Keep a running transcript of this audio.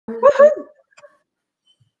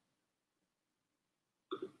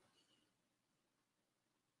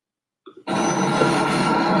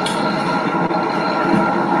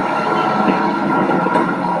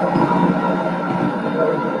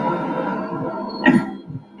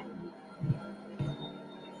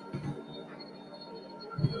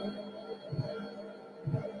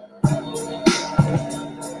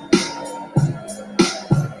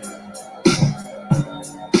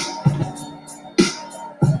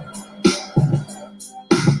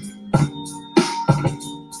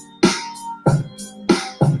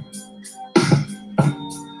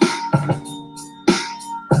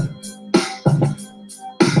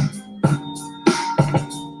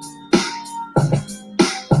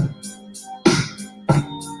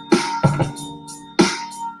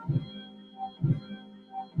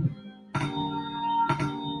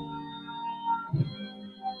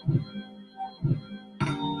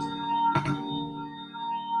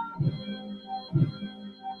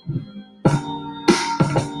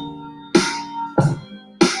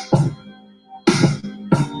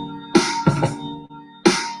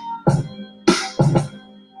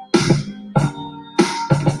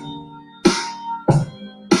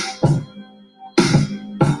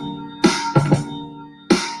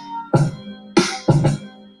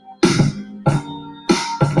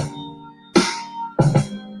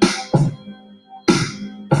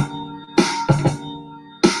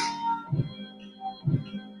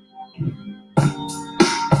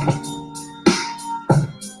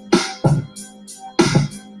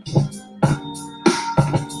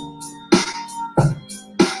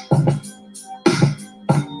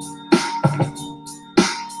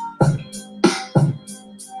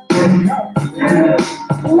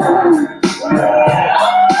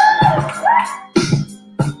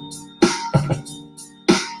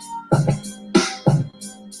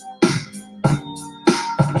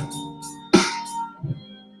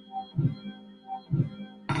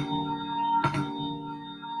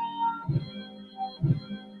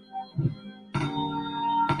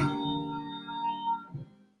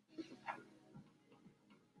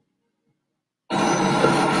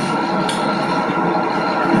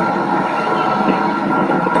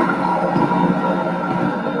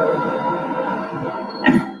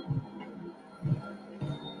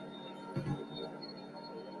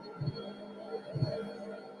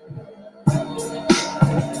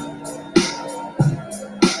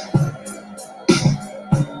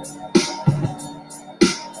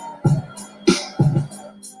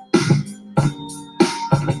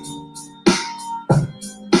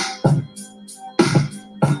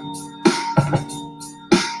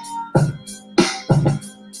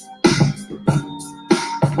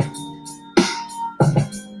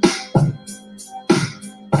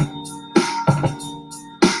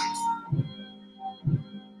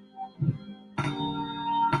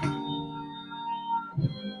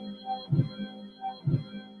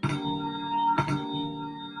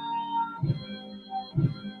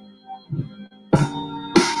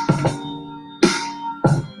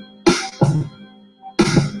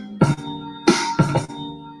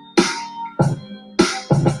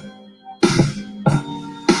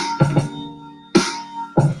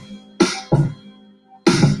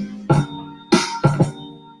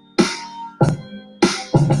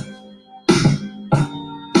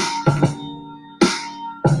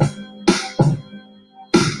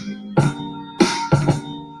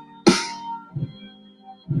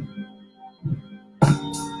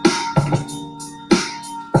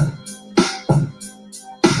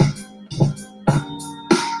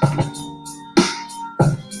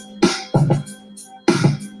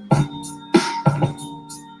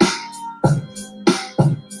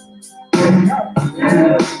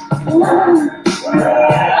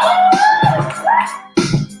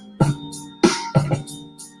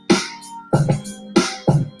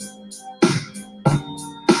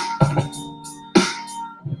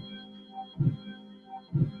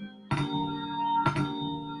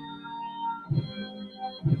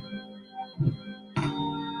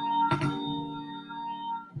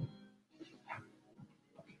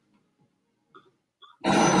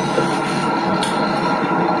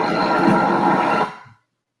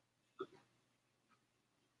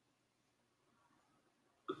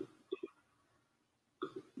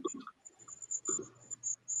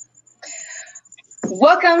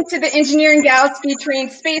Welcome to the Engineering Gals featuring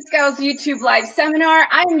Space Gals YouTube Live Seminar.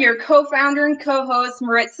 I am your co-founder and co-host,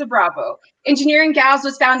 Maritza Bravo. Engineering Gals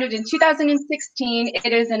was founded in 2016.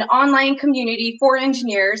 It is an online community for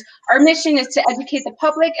engineers. Our mission is to educate the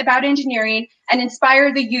public about engineering and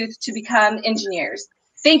inspire the youth to become engineers.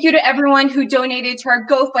 Thank you to everyone who donated to our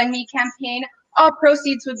GoFundMe campaign. All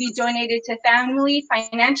proceeds would be donated to family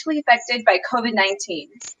financially affected by COVID-19.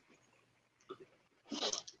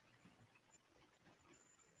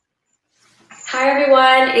 Hi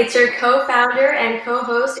everyone, it's your co-founder and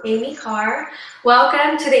co-host Amy Carr.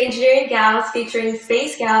 Welcome to the Engineering Gals featuring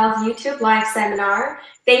Space Gals YouTube live seminar.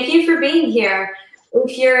 Thank you for being here.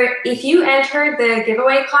 If you entered the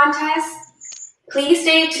giveaway contest, please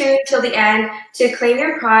stay tuned till the end to claim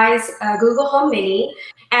your prize, Google Home Mini.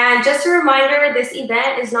 And just a reminder, this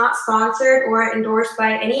event is not sponsored or endorsed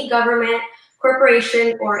by any government,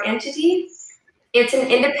 corporation, or entity. It's an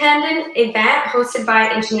independent event hosted by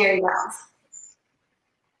Engineering Gals.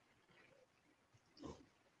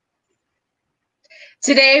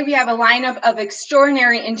 Today, we have a lineup of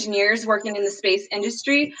extraordinary engineers working in the space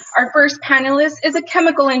industry. Our first panelist is a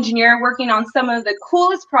chemical engineer working on some of the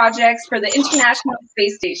coolest projects for the International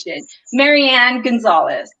Space Station, Marianne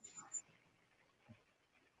Gonzalez.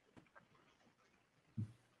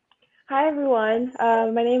 Hi everyone,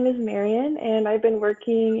 my name is Marian and I've been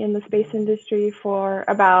working in the space industry for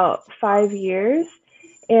about 5 years.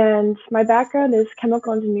 And my background is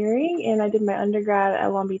chemical engineering, and I did my undergrad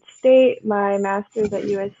at Long Beach State, my master's at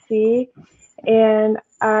USC, and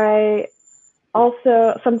I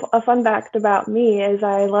also, a fun fact about me is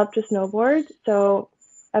I love to snowboard, so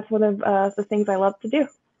that's one of the things I love to do.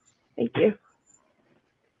 Thank you.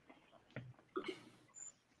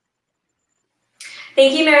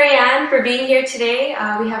 Thank you, Marianne, for being here today.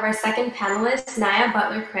 We have our second panelist, Naya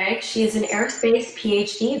Butler-Craig. She is an aerospace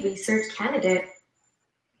PhD research candidate.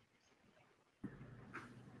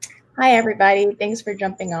 Hi, everybody. Thanks for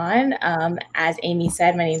jumping on. As Amy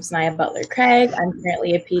said, my name is Naya Butler-Craig. I'm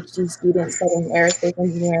currently a PhD student studying aerospace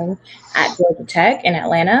engineering at Georgia Tech in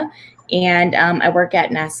Atlanta. And I work at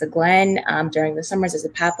NASA Glenn during the summers as a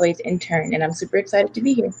Pathways intern, and I'm super excited to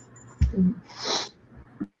be here.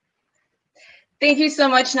 Thank you so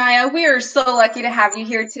much, Naya. We are so lucky to have you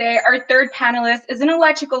here today. Our third panelist is an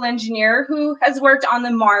electrical engineer who has worked on the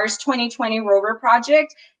Mars 2020 rover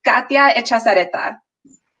project, Katia Echazareta.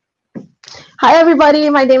 Hi, everybody.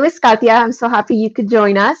 My name is Katia. I'm so happy you could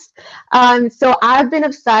join us. So I've been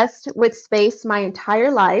obsessed with space my entire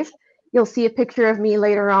life. You'll see a picture of me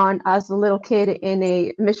later on as a little kid in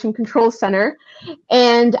a mission control center.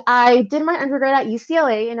 And I did my undergrad at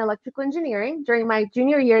UCLA in electrical engineering. During my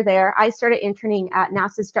junior year there, I started interning at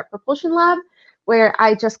NASA's Jet Propulsion Lab, where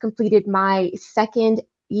I just completed my second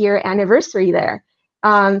year anniversary there.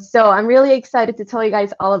 So I'm really excited to tell you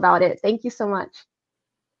guys all about it. Thank you so much.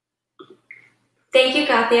 Thank you,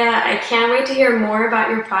 Katia. I can't wait to hear more about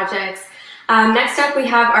your projects. Next up, we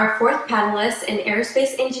have our fourth panelist, an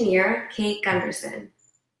aerospace engineer, Kate Gunderson.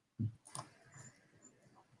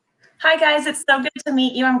 Hi, guys. It's so good to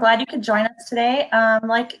meet you. I'm glad you could join us today.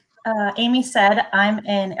 Like Amy said, I'm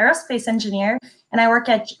an aerospace engineer, and I work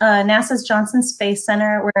at NASA's Johnson Space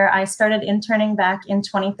Center, where I started interning back in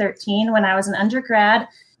 2013 when I was an undergrad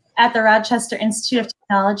at the Rochester Institute of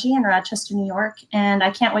Technology in Rochester, New York. And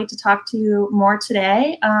I can't wait to talk to you more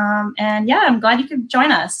today. And yeah, I'm glad you could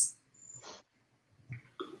join us.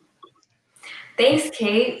 Thanks,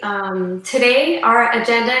 Kate. Today, our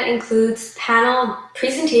agenda includes panel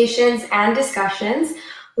presentations and discussions.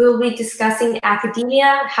 We will be discussing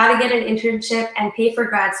academia, how to get an internship and pay for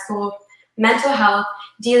grad school, mental health,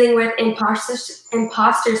 dealing with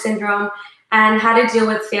imposter syndrome, and how to deal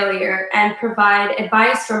with failure, and provide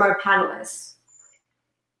advice from our panelists.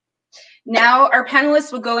 Now, our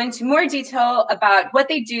panelists will go into more detail about what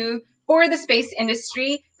they do for the space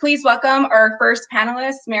industry. Please welcome our first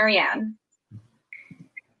panelist, Marianne.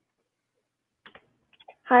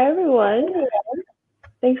 Hi, everyone.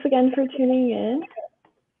 Thanks again for tuning in.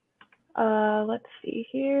 Let's see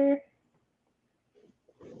here.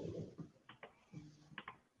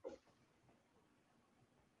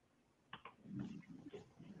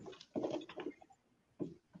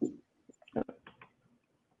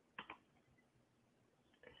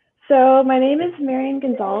 So my name is Marian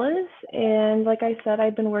Gonzalez, and like I said,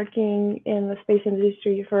 I've been working in the space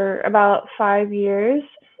industry for about 5 years.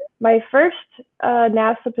 My first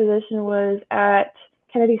NASA position was at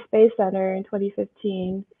Kennedy Space Center in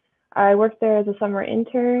 2015. I worked there as a summer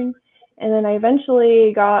intern, and then I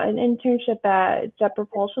eventually got an internship at Jet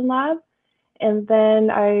Propulsion Lab, and then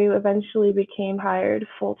I eventually became hired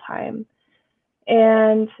full-time.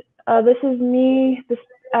 And this is me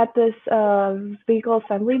at this vehicle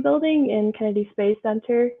assembly building in Kennedy Space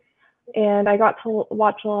Center, and I got to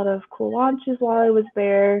watch a lot of cool launches while I was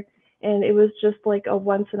there, and it was just like a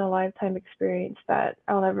once-in-a-lifetime experience that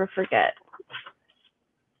I'll never forget.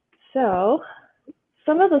 So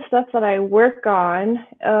some of the stuff that I work on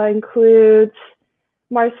includes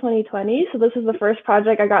Mars 2020. So this is the first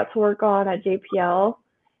project I got to work on at JPL.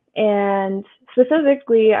 And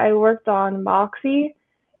specifically, I worked on MOXIE,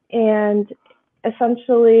 and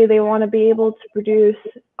essentially they want to be able to produce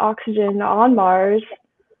oxygen on Mars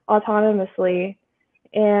autonomously.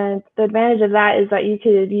 And the advantage of that is that you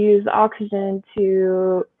could use oxygen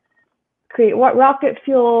to create rocket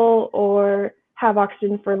fuel or have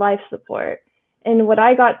oxygen for life support. And what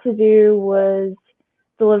I got to do was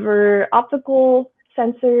deliver optical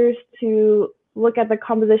sensors to look at the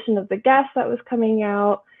composition of the gas that was coming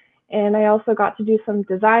out. And I also got to do some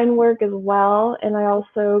design work as well. And I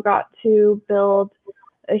also got to build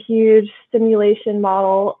a huge simulation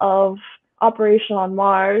model of operation on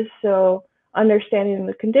Mars. So understanding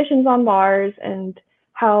the conditions on Mars and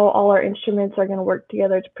how all our instruments are going to work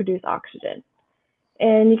together to produce oxygen.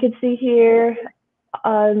 And you can see here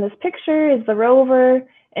in this picture is the rover,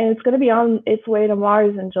 and it's going to be on its way to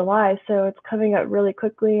Mars in July. So it's coming up really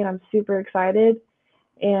quickly, and I'm super excited.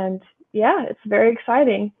 And yeah, it's very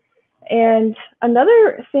exciting. And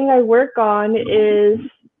another thing I work on is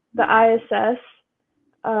the ISS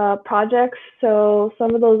projects. So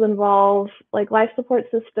some of those involve like life support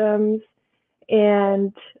systems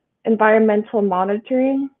and environmental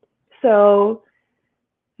monitoring. So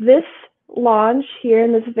this launch here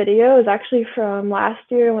in this video is actually from last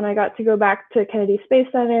year when I got to go back to Kennedy Space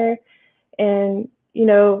Center and, you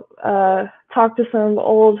know, talk to some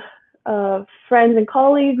old friends and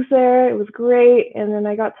colleagues there. It was great. And then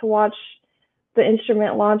I got to watch the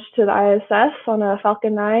instrument launch to the ISS on a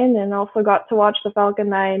Falcon 9, and also got to watch the Falcon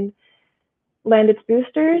 9 land its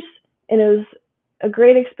boosters. And it was a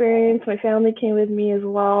great experience. My family came with me as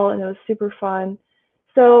well, and it was super fun.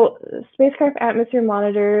 So spacecraft atmosphere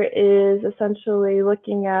monitor is essentially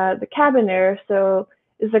looking at the cabin air. So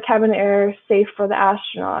is the cabin air safe for the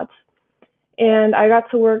astronauts? And I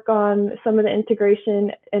got to work on some of the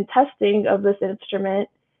integration and testing of this instrument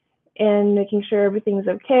and making sure everything's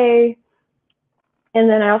okay. And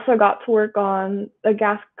then I also got to work on the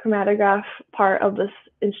gas chromatograph part of this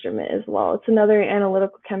instrument as well. It's another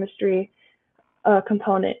analytical chemistry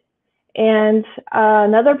component. And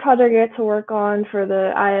another project I get to work on for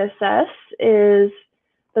the ISS is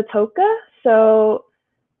the TOCA. So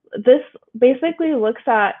this basically looks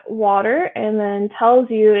at water and then tells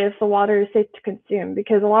you if the water is safe to consume,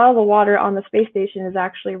 because a lot of the water on the space station is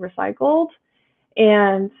actually recycled,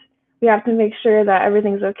 and we have to make sure that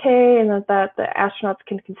everything's okay and that the astronauts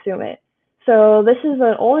can consume it. So this is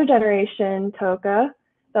an older generation TOCA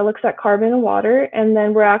that looks at carbon and water, and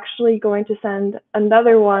then we're actually going to send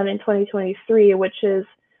another one in 2023, which is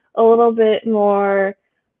a little bit more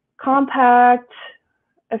compact,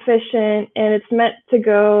 efficient, and it's meant to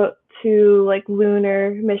go to like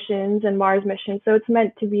lunar missions and Mars missions. So it's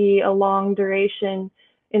meant to be a long duration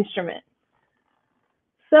instrument.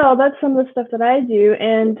 So that's some of the stuff that I do.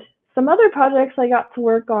 And some other projects I got to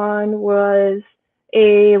work on was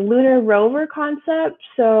a lunar rover concept.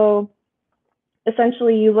 So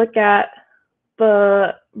essentially you look at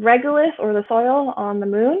the regolith or the soil on the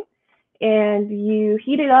moon, and you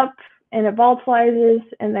heat it up and it volatilizes,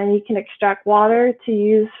 and then you can extract water to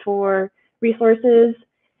use for resources.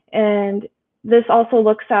 And this also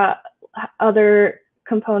looks at other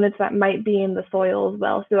components that might be in the soil as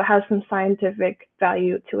well. So it has some scientific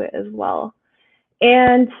value to it as well.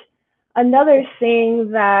 And another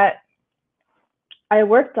thing that I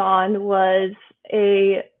worked on was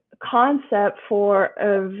a concept for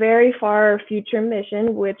a very far future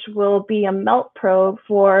mission, which will be a melt probe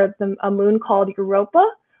for a moon called Europa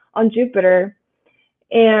on Jupiter.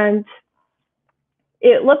 And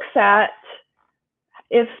it looks at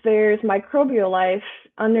if there's microbial life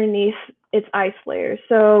underneath its ice layer.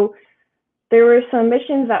 So there were some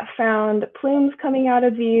missions that found plumes coming out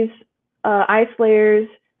of these ice layers.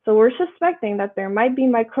 So we're suspecting that there might be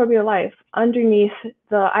microbial life underneath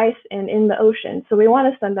the ice and in the ocean. So we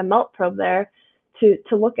want to send a melt probe there to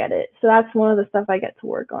look at it. So that's one of the stuff I get to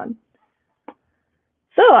work on.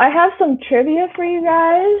 So I have some trivia for you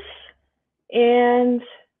guys, and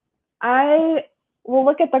I will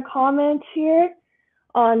look at the comments here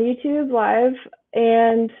on YouTube Live,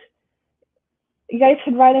 and you guys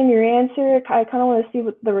could write in your answer. I kind of want to see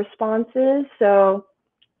what the response is. So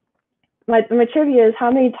my trivia is,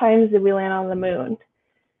 how many times did we land on the moon?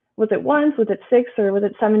 Was it once, was it 6, or was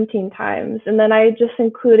it 17 times? And then I just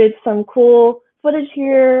included some cool footage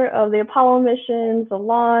here of the Apollo missions, the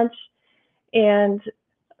launch, and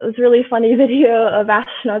it was a really funny video of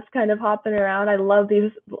astronauts kind of hopping around. I love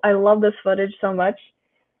this footage so much.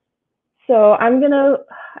 So I know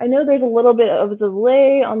there's a little bit of a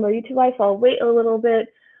delay on the YouTube Live, so I'll wait a little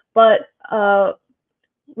bit, but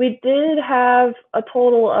we did have a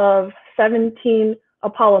total of 17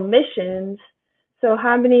 Apollo missions. So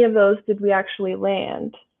how many of those did we actually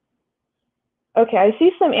land? Okay, I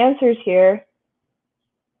see some answers here.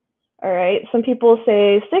 All right, some people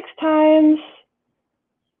say 6 times.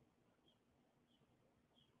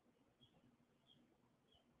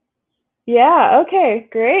 Yeah, okay,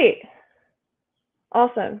 great.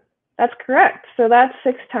 Awesome. That's correct. So that's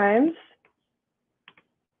 6 times.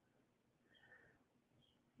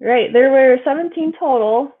 Right, there were 17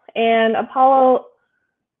 total, and Apollo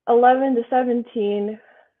 11 to 17,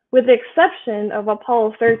 with the exception of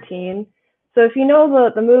Apollo 13. So if you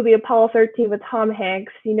know the movie Apollo 13 with Tom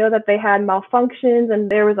Hanks, you know that they had malfunctions and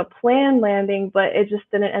there was a planned landing, but it just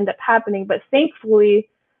didn't end up happening. But thankfully,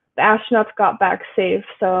 the astronauts got back safe.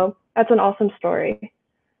 So that's an awesome story.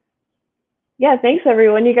 Yeah, thanks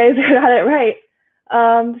everyone. You guys got it right.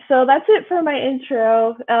 So that's it for my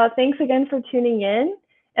intro. Thanks again for tuning in,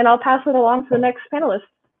 and I'll pass it along to the next panelist.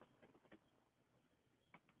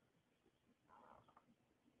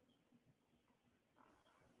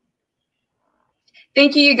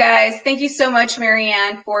 Thank you, you guys. Thank you so much,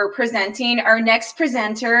 Marianne, for presenting. Our next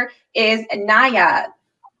presenter is Naya.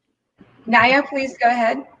 Naya, please go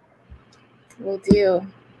ahead. Will do.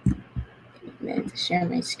 Give me a minute to share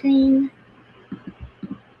my screen.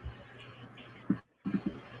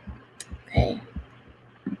 Okay.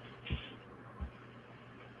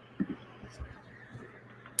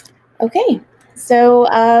 Okay, so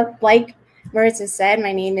like Marissa said,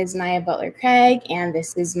 my name is Naya Butler Craig, and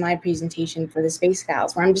this is my presentation for the Space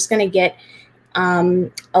Gals, where I'm just going to get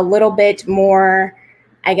a little bit more,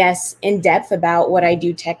 I guess, in depth about what I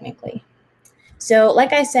do technically. So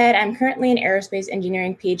like I said, I'm currently an aerospace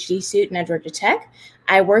engineering PhD student at Georgia Tech.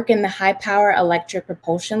 I work in the high power electric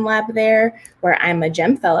propulsion lab there, where I'm a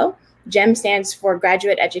GEM fellow. GEM stands for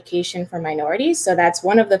Graduate Education for Minorities. So that's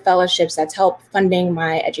one of the fellowships that's helped funding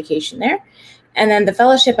my education there. And then the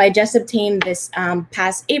fellowship I just obtained this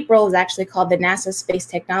past April is actually called the NASA Space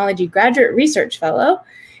Technology Graduate Research Fellow.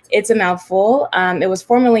 It's a mouthful. It was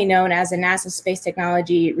formerly known as the NASA Space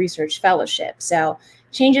Technology Research Fellowship. So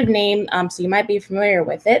change of name, so you might be familiar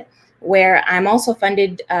with it, where I'm also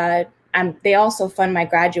funded, they also fund my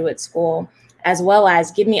graduate school, as well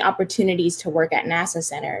as give me opportunities to work at NASA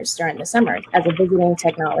centers during the summer as a visiting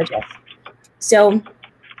technologist. So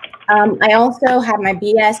I also have my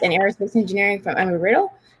BS in aerospace engineering from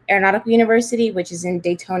Embry-Riddle Aeronautical University, which is in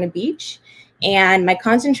Daytona Beach. And my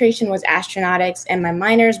concentration was astronautics, and my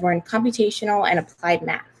minors were in computational and applied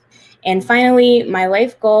math. And finally, my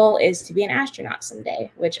life goal is to be an astronaut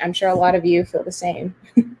someday, which I'm sure a lot of you feel the same.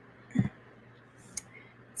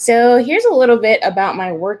 So here's a little bit about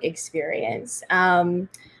my work experience. I'm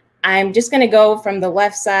just going to go from the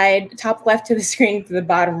left side, top left to the screen to the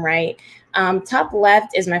bottom right. Top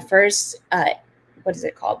left is my first, what is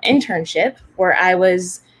it called, internship, where I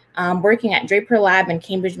was working at Draper Lab in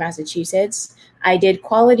Cambridge, Massachusetts. I did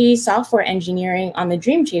quality software engineering on the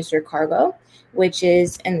Dream Chaser cargo, which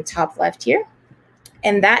is in the top left here.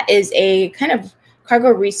 And that is a kind of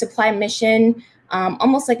cargo resupply mission,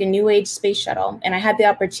 almost like a new age space shuttle. And I had the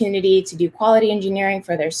opportunity to do quality engineering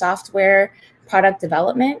for their software product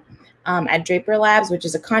development at Draper Labs, which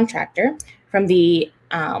is a contractor from the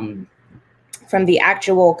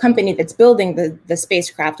actual company that's building the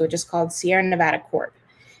spacecraft, which is called Sierra Nevada Corp.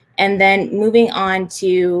 And then moving on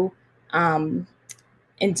to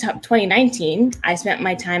in 2019, I spent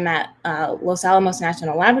my time at Los Alamos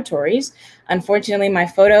National Laboratories. Unfortunately, my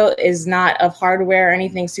photo is not of hardware or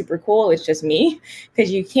anything super cool. It's just me,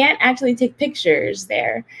 because you can't actually take pictures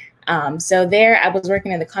there. So there I was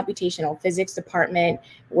working in the computational physics department,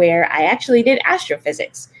 where I actually did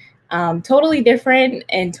astrophysics. Totally different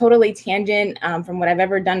and totally tangent from what I've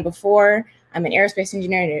ever done before. I'm an aerospace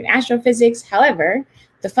engineer doing astrophysics. However,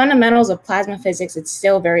 the fundamentals of plasma physics, it's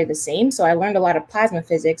still very the same. So I learned a lot of plasma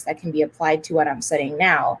physics that can be applied to what I'm studying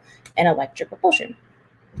now in electric propulsion.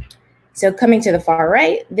 So coming to the far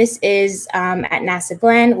right, this is at NASA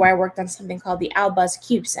Glenn, where I worked on something called the Albus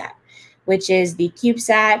CubeSat, which is the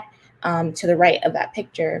CubeSat to the right of that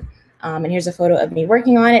picture. And here's a photo of me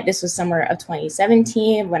working on it. This was summer of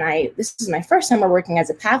 2017 this is my first summer working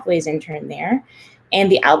as a Pathways intern there.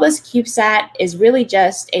 And the Albus CubeSat is really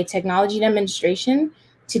just a technology demonstration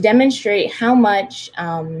to demonstrate how much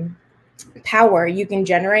power you can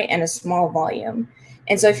generate in a small volume.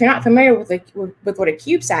 And so if you're not familiar with what a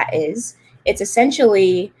CubeSat is, it's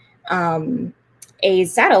essentially a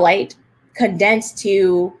satellite condensed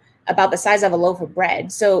to about the size of a loaf of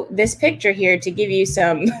bread. So this picture here, to give you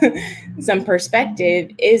some some perspective,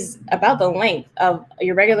 is about the length of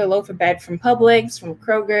your regular loaf of bread from Publix, from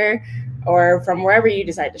Kroger, or from wherever you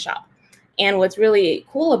decide to shop. And what's really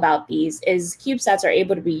cool about these is CubeSats are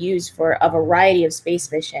able to be used for a variety of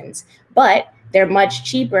space missions, but they're much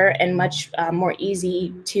cheaper and much more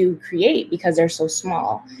easy to create because they're so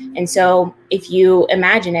small. And so if you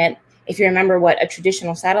imagine it, if you remember what a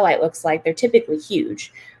traditional satellite looks like, they're typically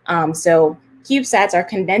huge. So CubeSats are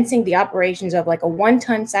condensing the operations of like a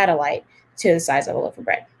 1-ton satellite to the size of a loaf of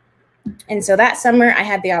bread. And so that summer, I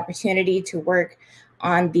had the opportunity to work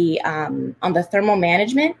on the thermal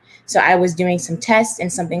management. So I was doing some tests in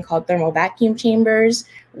something called thermal vacuum chambers,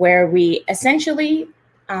 where we essentially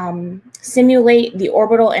simulate the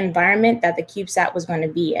orbital environment that the CubeSat was going to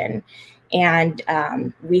be in. And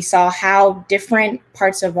we saw how different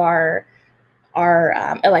parts of our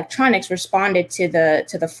electronics responded to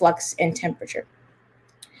the flux and temperature.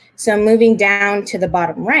 So moving down to the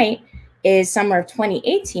bottom right is summer of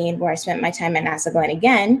 2018, where I spent my time at NASA Glenn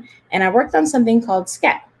again, and I worked on something called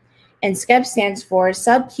SCEP. And SCEP stands for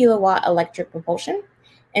sub-kilowatt electric propulsion.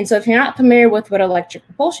 And so if you're not familiar with what electric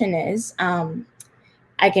propulsion is,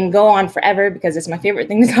 I can go on forever because it's my favorite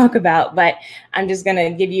thing to talk about, but I'm just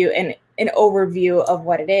gonna give you an overview of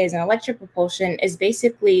what it is. And electric propulsion is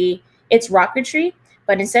basically, it's rocketry,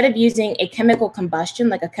 but instead of using a chemical combustion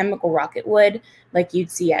like a chemical rocket would, like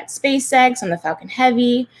you'd see at SpaceX on the Falcon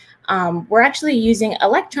Heavy, we're actually using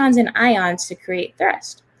electrons and ions to create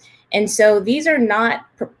thrust. And so these are not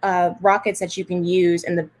rockets that you can use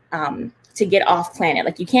in the to get off planet.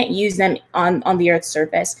 Like you can't use them on the Earth's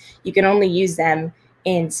surface. You can only use them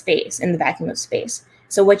in space, in the vacuum of space.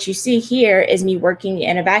 So what you see here is me working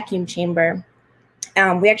in a vacuum chamber.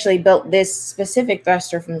 We actually built this specific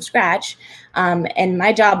thruster from scratch. And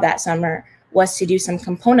my job that summer was to do some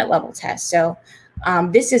component level tests. So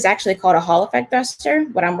this is actually called a Hall effect thruster,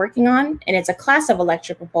 what I'm working on. And it's a class of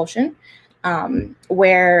electric propulsion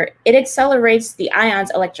where it accelerates the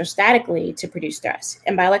ions electrostatically to produce thrust.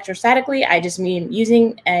 And by electrostatically, I just mean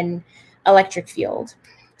using an electric field.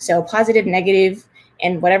 So positive, negative,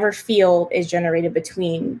 and whatever field is generated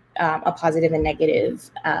between a positive and negative,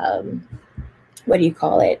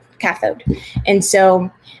 cathode. And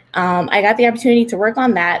so I got the opportunity to work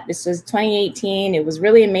on that. This was 2018. It was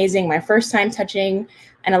really amazing. My first time touching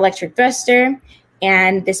an electric thruster.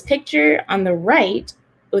 And this picture on the right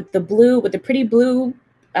with the pretty blue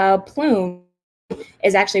plume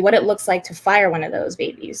is actually what it looks like to fire one of those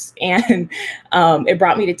babies. And it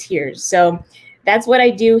brought me to tears. So that's what I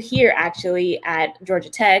do here actually at Georgia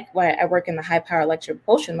Tech, when I work in the high power electric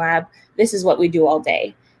propulsion lab. This is what we do all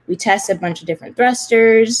day. We test a bunch of different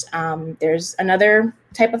thrusters. There's another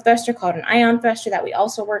type of thruster called an ion thruster that we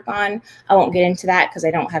also work on. I won't get into that because I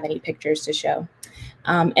don't have any pictures to show.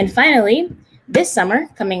 And finally, this summer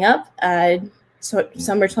coming up,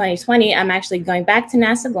 summer 2020, I'm actually going back to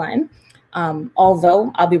NASA Glenn.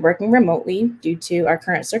 Although I'll be working remotely due to our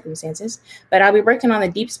current circumstances, but I'll be working on the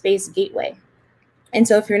Deep Space Gateway. And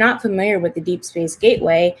so if you're not familiar with the Deep Space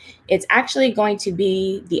Gateway, it's actually going to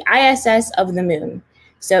be the ISS of the moon.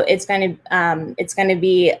 So it's going to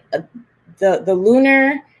be the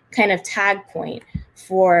lunar kind of tag point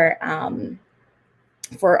for a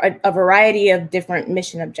variety of different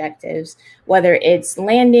mission objectives, whether it's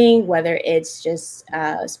landing, whether it's just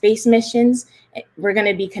space missions. We're going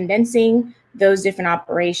to be condensing those different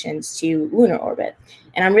operations to lunar orbit.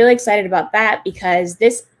 And I'm really excited about that because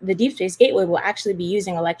the Deep Space Gateway will actually be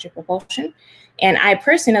using electric propulsion. And I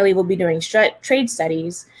personally will be doing trade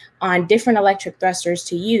studies on different electric thrusters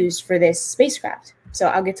to use for this spacecraft. So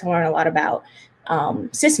I'll get to learn a lot about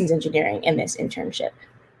systems engineering in this internship.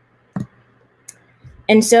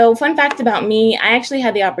 And so fun fact about me, I actually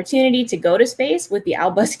had the opportunity to go to space with the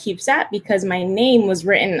Albus CubeSat because my name was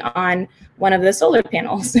written on one of the solar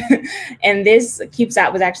panels. And this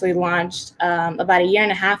CubeSat was actually launched about 1.5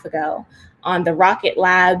 years ago on the Rocket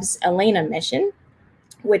Lab's ELENA mission,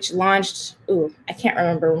 which launched, I can't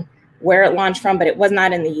remember where it launched from, but it was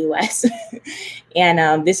not in the US.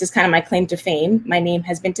 And this is kind of my claim to fame. My name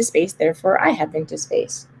has been to space, therefore I have been to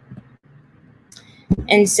space.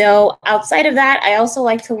 And so outside of that, I also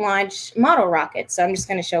like to launch model rockets. So I'm just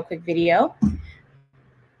going to show a quick video.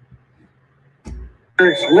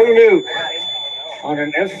 It's Lulu on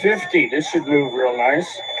an F-50. This should move real nice.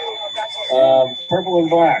 Purple and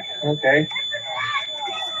black. Okay.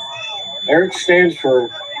 ERIC stands for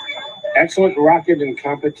Excellent Rocket in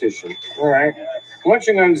Competition. All right.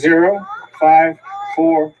 Launching on 0, 5,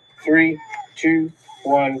 4, 3, 2,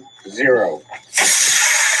 1, 0.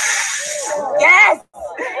 Yes!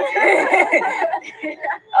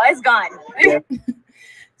 guy's gone.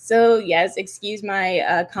 So yes, excuse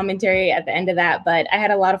my commentary at the end of that, but I had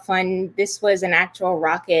a lot of fun. This was an actual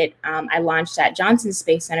rocket I launched at Johnson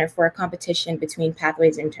Space Center for a competition between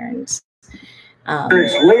Pathways interns.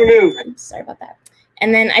 Sorry about that.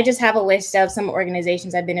 And then I just have a list of some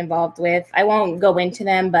organizations I've been involved with. I won't go into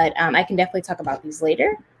them, but I can definitely talk about these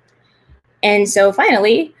later. And so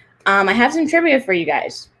finally, I have some trivia for you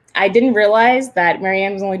guys. I didn't realize that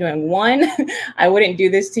Marianne was only doing one. I wouldn't do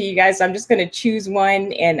this to you guys, so I'm just going to choose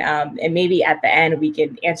one, and maybe at the end we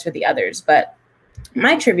can answer the others. But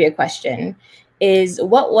my trivia question is,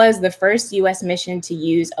 what was the first U.S. mission to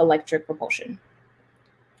use electric propulsion?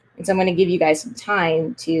 And so I'm going to give you guys some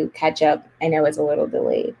time to catch up. I know it's a little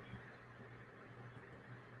delayed.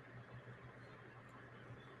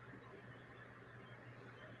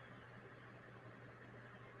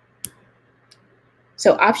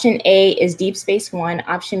 So option A is Deep Space One,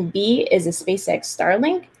 option B is the SpaceX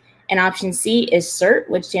Starlink, and option C is CERT,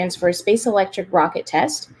 which stands for Space Electric Rocket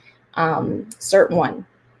Test, CERT-1.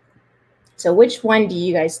 So which one do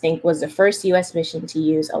you guys think was the first US mission to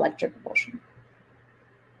use electric propulsion?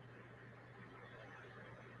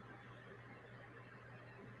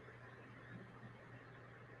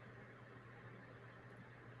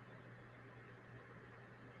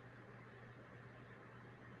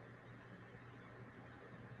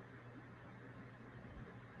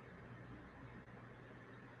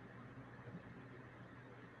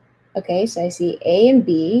 Okay, so I see A and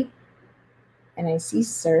B, and I see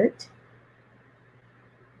CERT.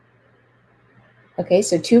 Okay,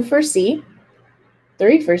 so 2 for C,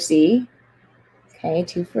 3 for C. Okay,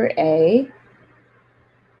 2 for A,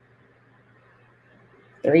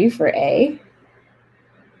 3 for A,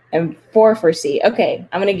 and 4 for C. Okay,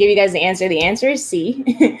 I'm gonna give you guys the answer. The answer is C.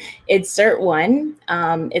 It's CERT-1.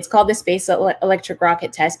 It's called the Space Electric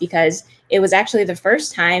Rocket Test because it was actually the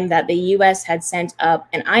first time that the US had sent up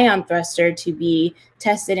an ion thruster to be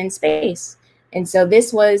tested in space. And so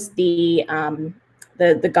this was the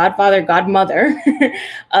godmother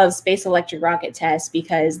of Space Electric Rocket Tests,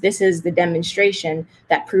 because this is the demonstration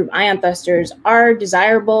that proved ion thrusters are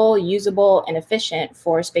desirable, usable, and efficient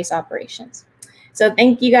for space operations. So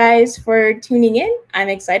thank you guys for tuning in. I'm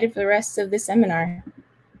excited for the rest of the seminar.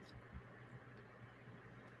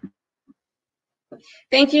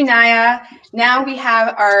 Thank you, Naya. Now we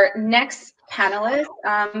have our next panelist,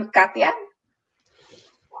 Katia.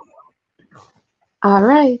 All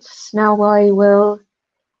right, now I will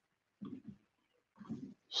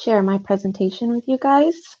share my presentation with you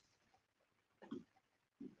guys.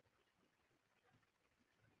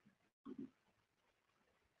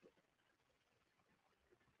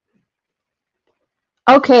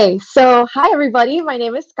 Okay, so hi everybody, my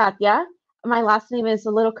name is Katia. My last name is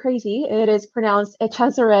a little crazy. It is pronounced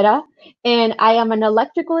Echazarreta, and I am an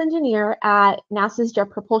electrical engineer at NASA's Jet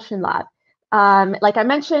Propulsion Lab. Like I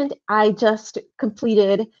mentioned, I just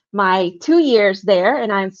completed my 2 years there,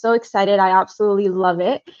 and I'm so excited. I absolutely love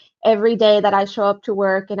it. Every day that I show up to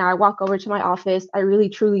work and I walk over to my office, I really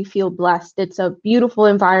truly feel blessed. It's a beautiful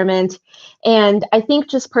environment. And I think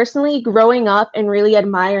just personally growing up and really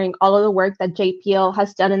admiring all of the work that JPL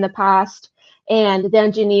has done in the past, and the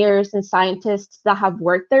engineers and scientists that have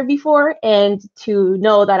worked there before, and to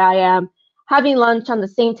know that I am having lunch on the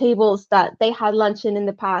same tables that they had lunch in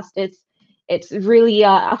the past, it's really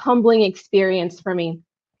a humbling experience for me.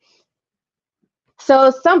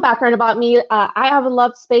 So some background about me, I have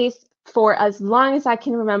loved space for as long as I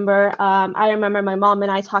can remember. I remember my mom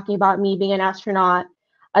and I talking about me being an astronaut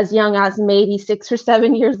as young as maybe 6 or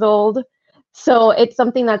 7 years old. So it's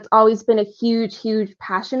something that's always been a huge, huge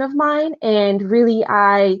passion of mine. And really,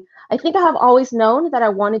 I think I have always known that I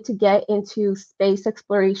wanted to get into space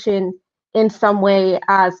exploration in some way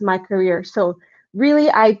as my career. So really,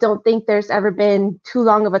 I don't think there's ever been too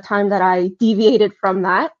long of a time that I deviated from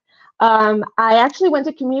that. I actually went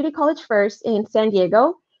to community college first in San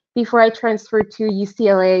Diego before I transferred to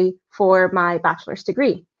UCLA for my bachelor's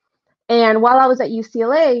degree. And while I was at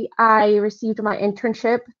UCLA, I received my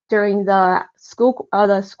internship during the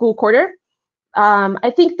school quarter.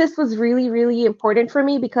 I think this was really, really important for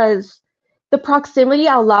me because the proximity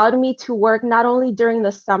allowed me to work not only during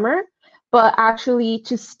the summer, but actually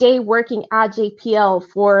to stay working at JPL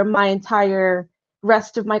for my entire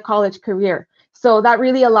rest of my college career. So that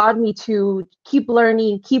really allowed me to keep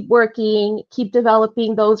learning, keep working, keep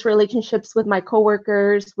developing those relationships with my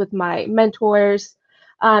coworkers, with my mentors.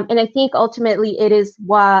 And I think ultimately it is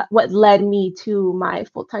what led me to my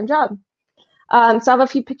full-time job. So I have a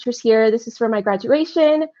few pictures here. This is for my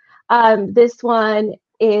graduation. This one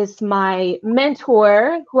is my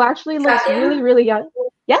mentor, who actually looks really, really young.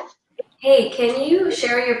 Yes? Hey, can you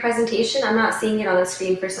share your presentation? I'm not seeing it on the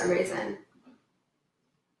screen for some reason.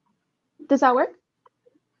 Does that work?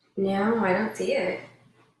 No, I don't see it.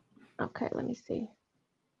 Okay, let me see.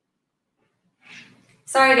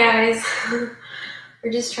 Sorry, guys.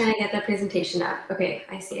 We're just trying to get the presentation up. Okay,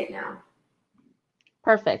 I see it now.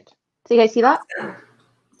 Perfect. So you guys see that? Awesome.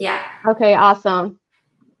 Yeah. Okay, awesome.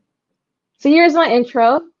 So here's my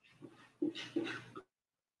intro.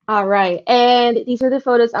 All right, and these are the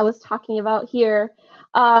photos I was talking about here.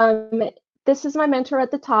 This is my mentor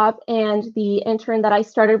at the top and the intern that I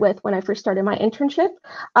started with when I first started my internship.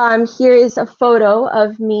 Here is a photo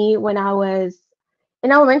of me when I was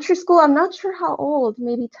in elementary school. I'm not sure how old,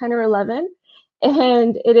 maybe 10 or 11.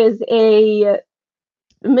 And it is a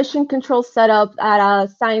mission control setup at a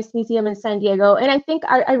science museum in San Diego. And I think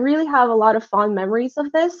I really have a lot of fond memories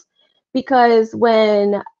of this because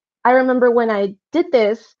I remember when I did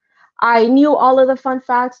this, I knew all of the fun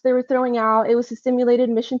facts they were throwing out. It was a simulated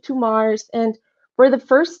mission to Mars. And for the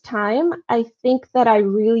first time, I think that I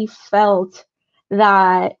really felt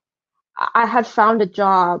that I had found a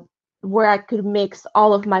job where I could mix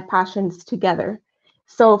all of my passions together.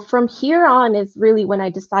 So from here on is really when I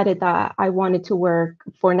decided that I wanted to work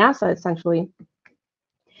for NASA, essentially.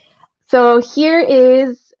 So here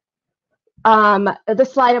is the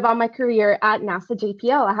slide about my career at NASA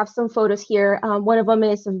JPL. I have some photos here. One of them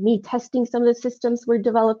is of me testing some of the systems we're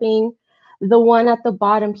developing. The one at the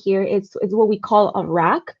bottom here is what we call a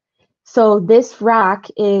rack. So this rack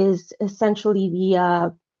is essentially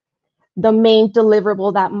the main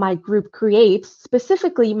deliverable that my group creates.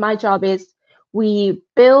 Specifically, my job is we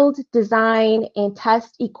build, design, and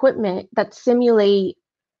test equipment that simulate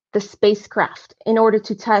the spacecraft in order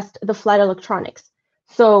to test the flight electronics.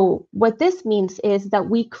 So what this means is that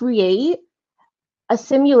we create a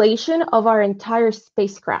simulation of our entire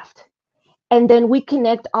spacecraft. And then we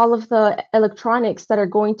connect all of the electronics that are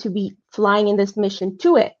going to be flying in this mission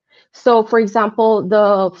to it. So for example,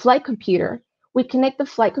 the flight computer, we connect the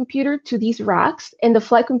flight computer to these racks, and the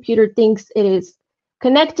flight computer thinks it is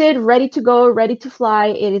connected, ready to go, ready to fly.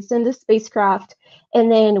 It is in the spacecraft.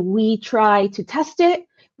 And then we try to test it.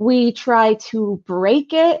 We try to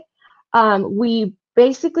break it. We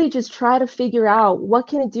basically just try to figure out what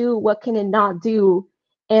can it do, what can it not do,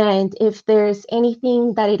 and if there's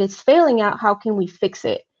anything that it is failing at, how can we fix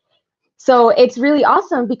it? So it's really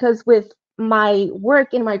awesome because with my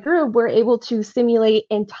work in my group, we're able to simulate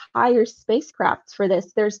entire spacecrafts for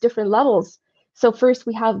this. There's different levels. So first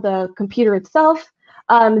we have the computer itself,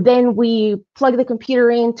 then we plug the computer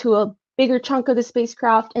into a bigger chunk of the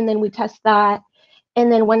spacecraft, and then we test that. And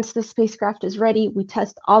then once the spacecraft is ready, we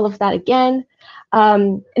test all of that again.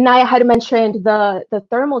 Naya had mentioned the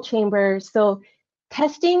thermal chamber. So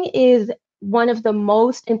testing is one of the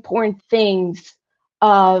most important things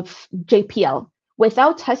of JPL.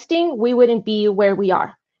 Without testing, we wouldn't be where we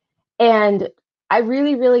are. And I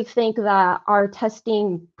really, really think that our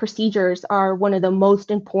testing procedures are one of the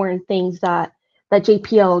most important things that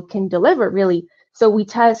JPL can deliver, really. So we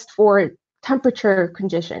test for temperature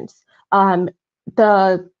conditions.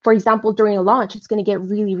 For example, during a launch, it's going to get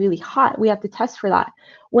really, really hot. We have to test for that.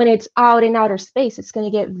 When it's out in outer space, it's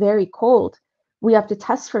going to get very cold. We have to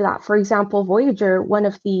test for that. For example, Voyager, one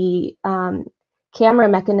of the camera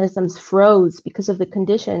mechanisms froze because of the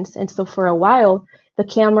conditions. And so for a while, the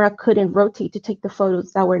camera couldn't rotate to take the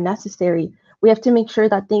photos that were necessary. We have to make sure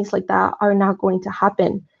that things like that are not going to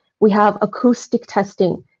happen. We have acoustic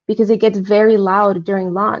testing because it gets very loud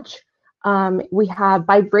during launch. We have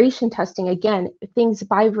vibration testing. Again, things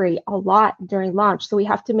vibrate a lot during launch. So we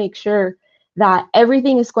have to make sure that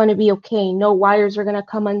everything is going to be okay. No wires are going to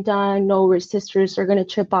come undone. No resistors are going to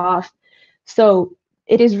chip off. So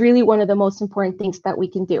it is really one of the most important things that we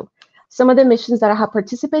can do. Some of the missions that I have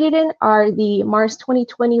participated in are the Mars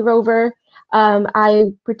 2020 rover.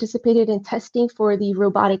 I participated in testing for the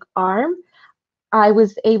robotic arm. I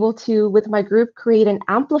was able to, with my group, create an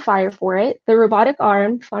amplifier for it. The robotic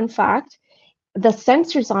arm, fun fact, the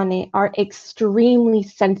sensors on it are extremely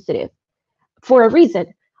sensitive for a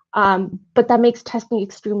reason, but that makes testing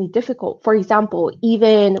extremely difficult. For example,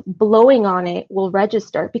 even blowing on it will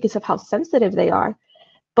register because of how sensitive they are.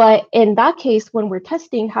 But in that case, when we're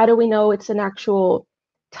testing, how do we know it's an actual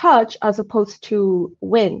touch as opposed to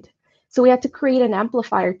wind? So we had to create an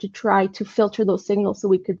amplifier to try to filter those signals so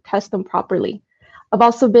we could test them properly. I've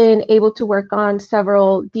also been able to work on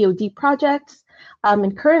several DoD projects,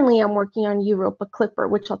 and currently I'm working on Europa Clipper,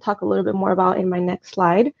 which I'll talk a little bit more about in my next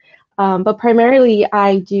slide. But primarily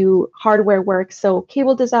I do hardware work, so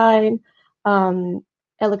cable design,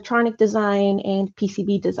 electronic design, and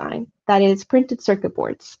PCB design. That is printed circuit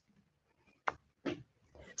boards.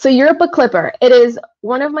 So Europa Clipper, it is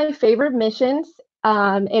one of my favorite missions.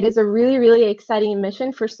 It is a really, really exciting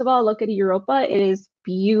mission. First of all, look at Europa. It is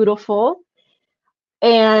beautiful.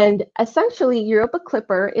 And essentially, Europa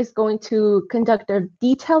Clipper is going to conduct a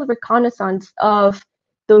detailed reconnaissance of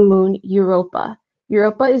the moon Europa.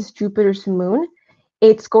 Europa is Jupiter's moon.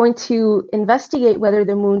 It's going to investigate whether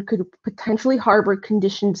the moon could potentially harbor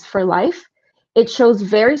conditions for life. It shows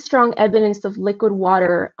very strong evidence of liquid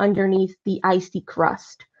water underneath the icy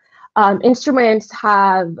crust. Instruments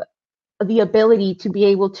have the ability to be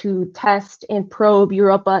able to test and probe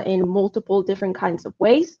Europa in multiple different kinds of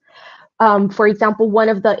ways. For example, one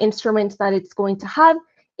of the instruments that it's going to have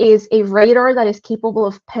is a radar that is capable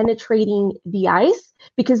of penetrating the ice,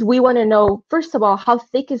 because we want to know, first of all, how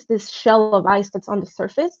thick is this shell of ice that's on the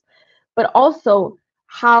surface, but also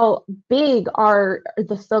how big are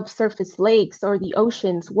the subsurface lakes or the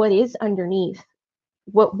oceans, what is underneath?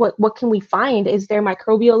 What can we find? Is there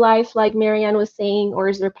microbial life, like Marianne was saying, or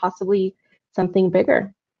is there possibly something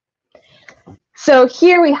bigger? So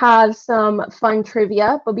here we have some fun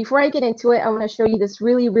trivia, but before I get into it, I want to show you this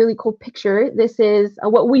really, really cool picture. This is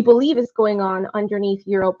what we believe is going on underneath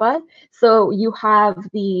Europa. So you have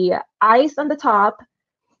the ice on the top,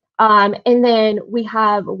 and then we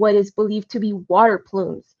have what is believed to be water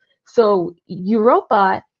plumes. So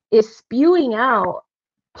Europa is spewing out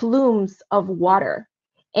plumes of water.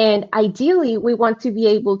 And ideally, we want to be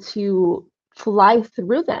able to fly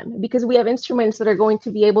through them, because we have instruments that are going to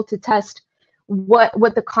be able to test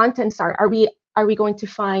what the contents are. Are we going to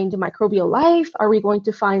find microbial life? Are we going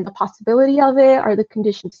to find the possibility of it? Are the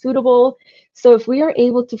conditions suitable? So if we are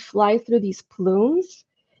able to fly through these plumes,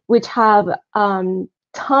 which have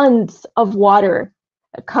tons of water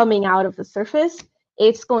coming out of the surface,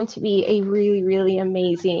 it's going to be a really, really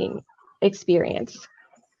amazing experience.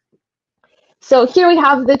 So here we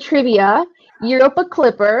have the trivia. Europa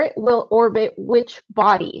Clipper will orbit which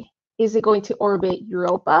body? Is it going to orbit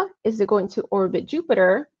Europa? Is it going to orbit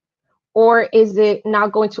Jupiter? Or is it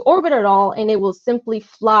not going to orbit at all and it will simply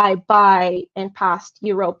fly by and past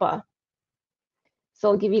Europa? So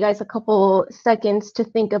I'll give you guys a couple seconds to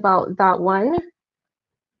think about that one.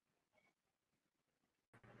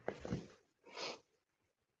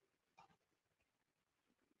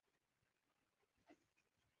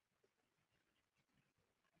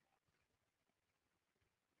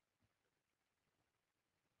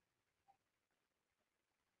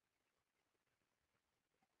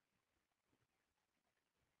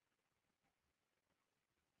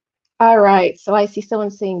 All right, so I see someone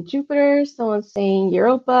saying Jupiter, someone saying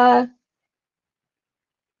Europa,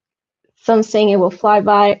 some saying it will fly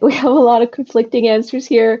by. We have a lot of conflicting answers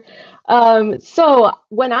here. So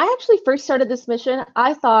when I actually first started this mission,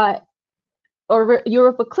 I thought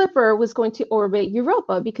Europa Clipper was going to orbit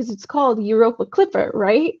Europa because it's called Europa Clipper,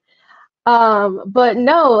 right? But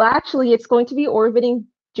no, actually it's going to be orbiting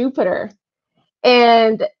Jupiter.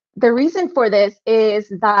 And the reason for this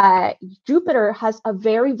is that Jupiter has a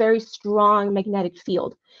very, very strong magnetic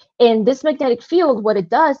field. And this magnetic field, what it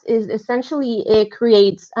does is essentially it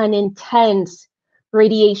creates an intense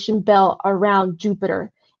radiation belt around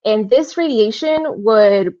Jupiter. And this radiation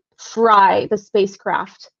would fry the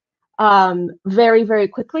spacecraft very, very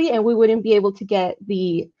quickly, and we wouldn't be able to get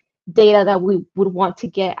the data that we would want to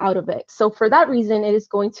get out of it. So for that reason, it is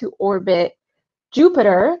going to orbit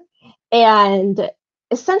Jupiter. And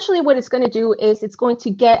essentially what it's going to do is it's going to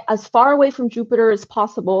get as far away from Jupiter as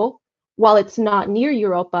possible while it's not near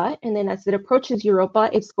Europa. And then as it approaches Europa,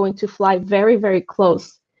 it's going to fly very, very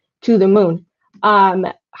close to the moon.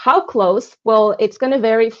 How close? Well, it's going to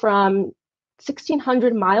vary from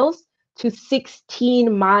 1,600 miles to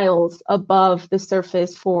 16 miles above the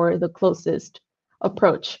surface for the closest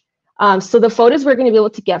approach. So the photos we're going to be able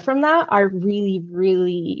to get from that are really,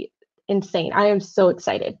 really insane. I am so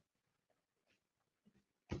excited.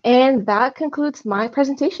 And that concludes my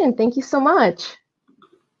presentation. Thank you so much.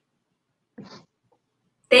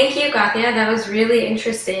 Thank you, Katia. That was really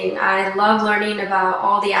interesting. I love learning about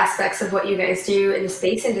all the aspects of what you guys do in the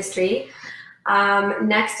space industry.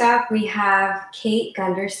 Next up, we have Kate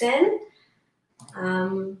Gunderson.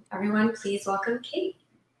 Everyone, please welcome Kate.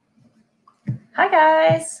 Hi,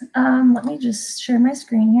 guys. Let me just share my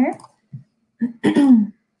screen here.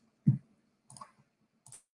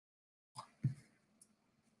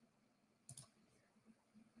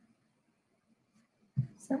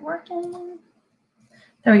 Is it working?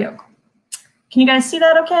 There we go. Can you guys see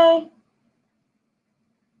that okay?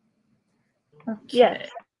 Yes.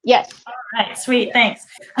 Yes. All right, sweet, thanks.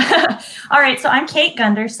 All right, so I'm Kate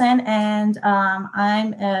Gunderson, and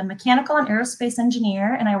I'm a mechanical and aerospace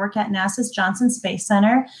engineer, and I work at NASA's Johnson Space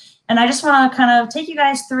Center. And I just want to kind of take you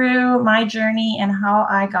guys through my journey and how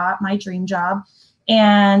I got my dream job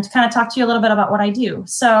and kind of talk to you a little bit about what I do.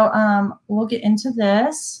 So we'll get into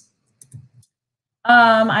this.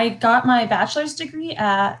 I got my bachelor's degree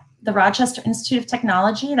at the Rochester Institute of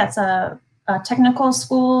Technology. That's a technical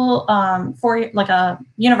school for like a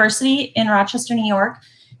university in Rochester, New York.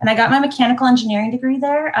 And I got my mechanical engineering degree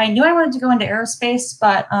there. I knew I wanted to go into aerospace,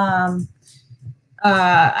 but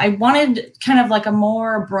I wanted kind of like a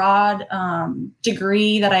more broad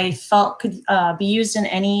degree that I felt could be used in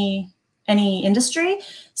any industry.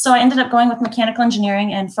 So I ended up going with mechanical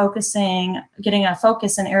engineering and getting a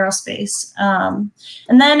focus in aerospace.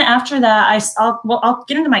 And then after that, I'll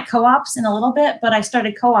get into my co-ops in a little bit, but I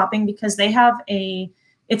started co-oping because they have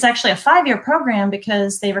it's actually a 5-year program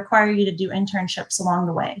because they require you to do internships along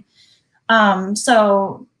the way.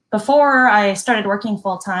 So before I started working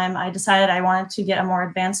full-time, I decided I wanted to get a more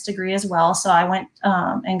advanced degree as well. So I went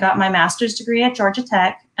and got my master's degree at Georgia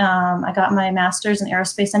Tech. I got my master's in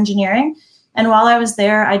aerospace engineering. And while I was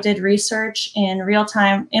there, I did research in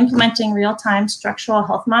implementing real-time structural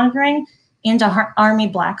health monitoring into Army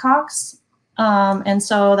Blackhawks. And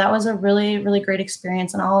so that was a really, really great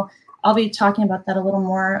experience. And I'll be talking about that a little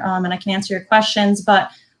more and I can answer your questions.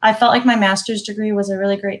 But I felt like my master's degree was a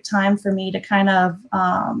really great time for me to kind of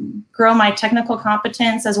grow my technical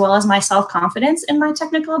competence as well as my self-confidence in my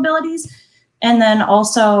technical abilities. And then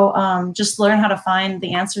also just learn how to find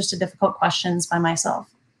the answers to difficult questions by myself.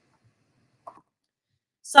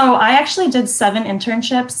 So I actually did 7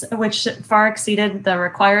 internships, which far exceeded the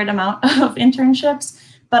required amount of internships.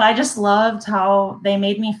 But I just loved how they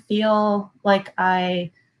made me feel like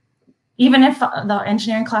even if the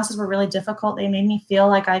engineering classes were really difficult, they made me feel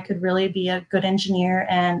like I could really be a good engineer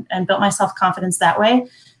and built my self-confidence that way.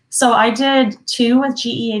 So I did 2 with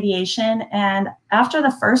GE Aviation. And after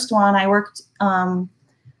the first one, I worked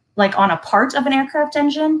like on a part of an aircraft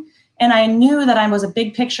engine. And I knew that I was a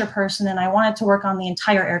big picture person and I wanted to work on the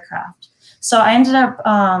entire aircraft. So I ended up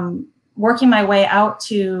working my way out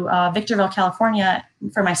to Victorville, California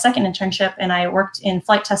for my second internship. And I worked in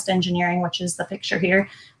flight test engineering, which is the picture here.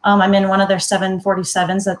 I'm in one of their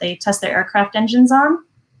 747s that they test their aircraft engines on.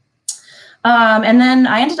 And then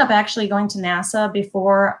I ended up actually going to NASA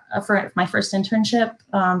for my first internship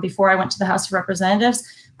before I went to the House of Representatives.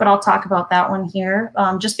 But I'll talk about that one here,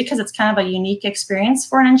 just because it's kind of a unique experience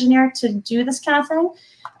for an engineer to do this kind of thing.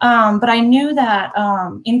 But I knew that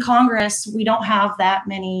in Congress, we don't have that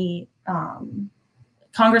many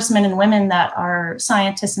congressmen and women that are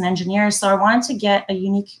scientists and engineers. So I wanted to get a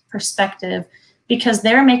unique perspective because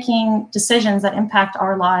they're making decisions that impact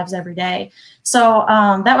our lives every day. So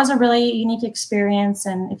that was a really unique experience.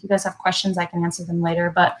 And if you guys have questions, I can answer them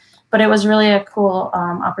later. But it was really a cool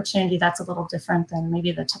opportunity that's a little different than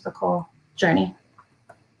maybe the typical journey.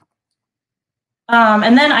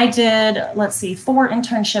 And then I did, 4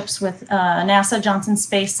 internships with NASA Johnson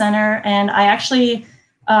Space Center. And I actually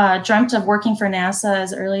dreamt of working for NASA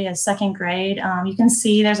as early as 2nd grade. You can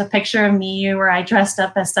see there's a picture of me where I dressed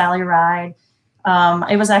up as Sally Ride.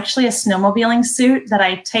 It was actually a snowmobiling suit that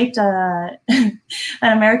I taped an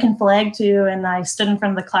American flag to, and I stood in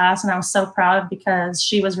front of the class, and I was so proud because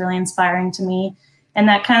she was really inspiring to me. And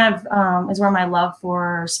that kind of is where my love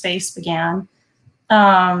for space began.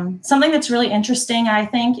 Something that's really interesting, I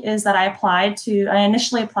think, is that I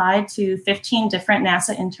initially applied to 15 different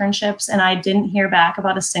NASA internships, and I didn't hear back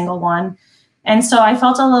about a single one. And so I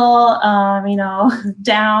felt a little,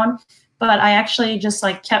 down. But I actually just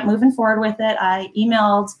kept moving forward with it. I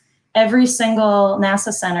emailed every single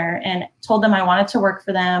NASA center and told them I wanted to work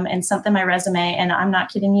for them and sent them my resume. And I'm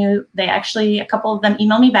not kidding you, a couple of them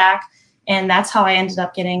emailed me back. And that's how I ended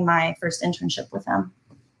up getting my first internship with them.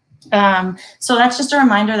 So that's just a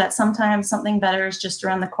reminder that sometimes something better is just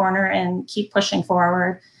around the corner and keep pushing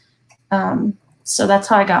forward. So that's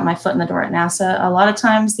how I got my foot in the door at NASA. A lot of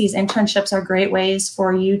times these internships are great ways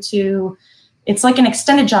for you to it's like an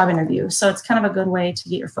extended job interview. So it's kind of a good way to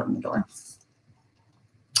get your foot in the door.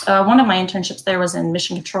 One of my internships there was in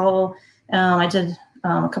mission control. I did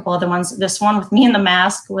a couple other ones. This one with me in the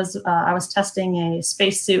mask was, I was testing a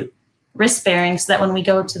spacesuit wrist bearing so that when we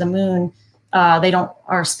go to the moon,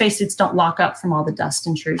 our spacesuits don't lock up from all the dust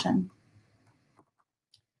intrusion.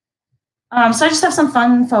 So I just have some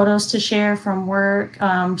fun photos to share from work.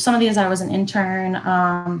 Some of these I was an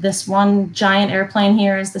intern. This one giant airplane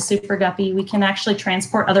here is the Super Guppy. We can actually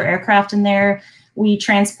transport other aircraft in there. We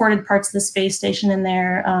transported parts of the space station in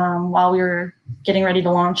there while we were getting ready to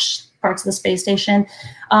launch parts of the space station.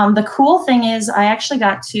 The cool thing is I actually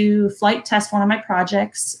got to flight test one of my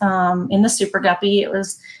projects in the Super Guppy. It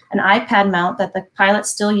was an iPad mount that the pilots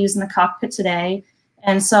still use in the cockpit today.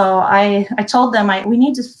 And so I told them we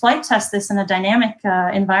need to flight test this in a dynamic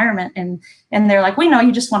environment, and they're like, we know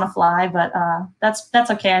you just want to fly, but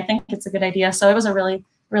that's okay. I think it's a good idea. So it was a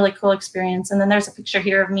really cool experience. And then there's a picture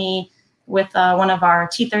here of me with one of our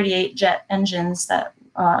T-38 jet engines that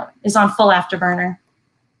is on full afterburner.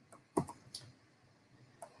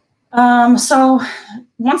 So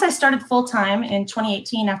once I started full time in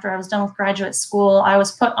 2018, after I was done with graduate school, I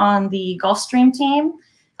was put on the Gulfstream team.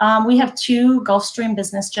 We have 2 Gulfstream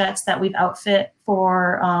business jets that we've outfit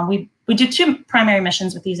for. We do 2 primary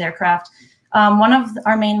missions with these aircraft. One of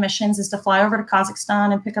our main missions is to fly over to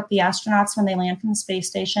Kazakhstan and pick up the astronauts when they land from the space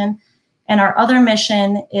station. And our other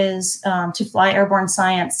mission is to fly airborne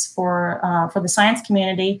science for the science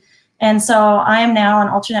community. And so I am now an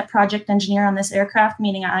alternate project engineer on this aircraft,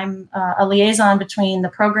 meaning I'm a liaison between the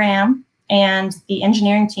program and the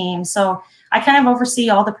engineering team. So I kind of oversee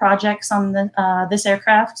all the projects on this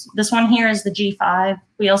aircraft. This one here is the G5.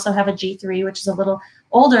 We also have a G3, which is a little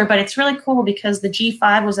older, but it's really cool because the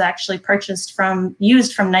G5 was actually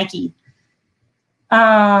used from Nike.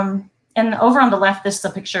 And over on the left, this is a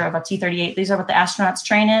picture of a T-38. These are what the astronauts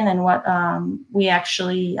train in, and what we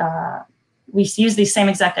actually we use these same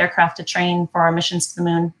exact aircraft to train for our missions to the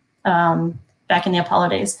moon back in the Apollo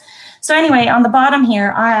days. So anyway, on the bottom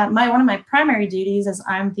here, one of my primary duties is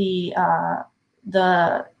I'm the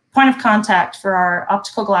point of contact for our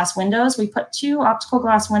optical glass windows. We put 2 optical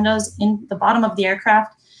glass windows in the bottom of the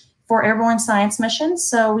aircraft for airborne science missions,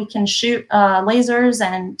 so we can shoot lasers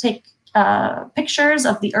and take pictures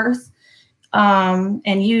of the Earth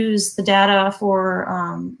and use the data for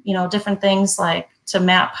different things, like to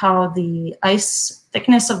map how the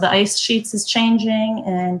thickness of the ice sheets is changing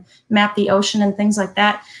and map the ocean and things like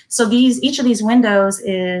that. So each of these windows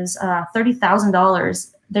is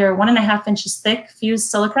 $30,000. They're 1.5 inches thick, fused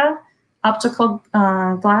silica optical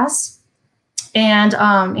glass. And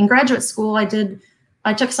in graduate school, I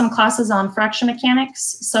took some classes on fraction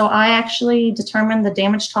mechanics. So I actually determined the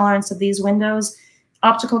damage tolerance of these windows.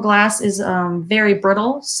 Optical glass is very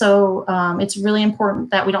brittle, so it's really important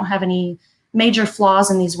that we don't have any major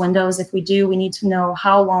flaws in these windows. If we do, we need to know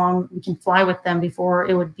how long we can fly with them before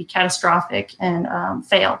it would be catastrophic and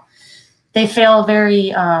fail. They fail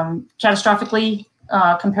very catastrophically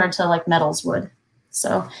compared to like metals would.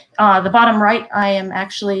 So the bottom right, I am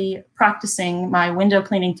actually practicing my window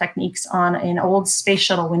cleaning techniques on an old space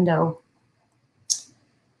shuttle window.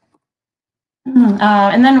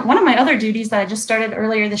 And then one of my other duties that I just started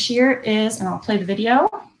earlier this year is, and I'll play the video,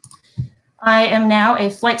 I am now a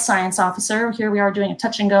flight science officer. Here we are doing a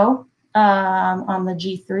touch and go on the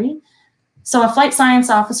G3. So a flight science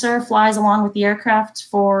officer flies along with the aircraft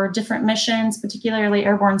for different missions, particularly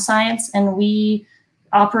airborne science, and we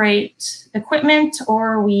operate equipment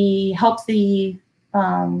or we help the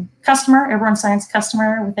airborne science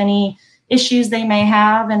customer with any issues they may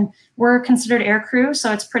have. And we're considered air crew,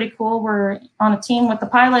 so it's pretty cool. We're on a team with the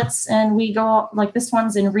pilots, and we go, like this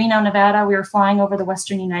one's in Reno, Nevada. We were flying over the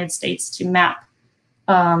western United States to map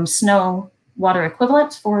snow water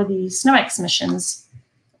equivalent for the SNOX missions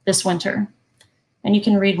this winter. And you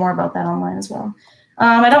can read more about that online as well.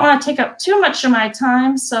 I don't want to take up too much of my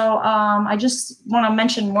time, so I just want to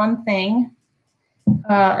mention one thing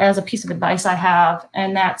as a piece of advice I have,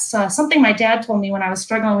 and that's something my dad told me when I was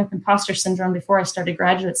struggling with imposter syndrome before I started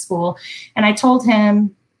graduate school. And I told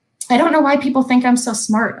him, I don't know why people think I'm so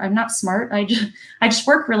smart. I'm not smart. I just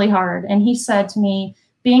work really hard. And he said to me,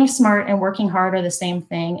 being smart and working hard are the same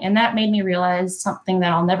thing. And that made me realize something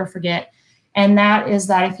that I'll never forget. And that is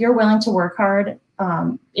that if you're willing to work hard,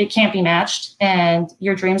 it can't be matched, and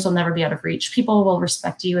your dreams will never be out of reach. People will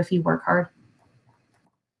respect you if you work hard.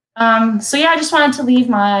 So yeah, I just wanted to leave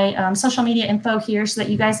my social media info here so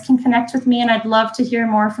that you guys can connect with me, and I'd love to hear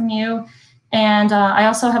more from you. And I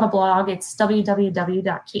also have a blog. It's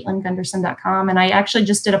www.caitlingunderson.com, and I actually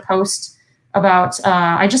just did a post about,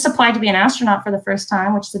 I just applied to be an astronaut for the first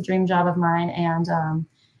time, which is a dream job of mine, and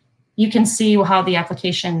you can see how the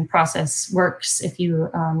application process works if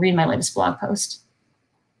you read my latest blog post.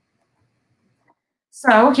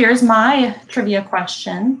 So here's my trivia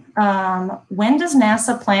question. When does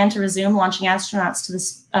NASA plan to resume launching astronauts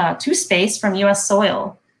to space from US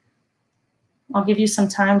soil? I'll give you some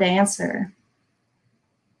time to answer.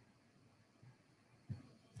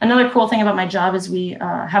 Another cool thing about my job is we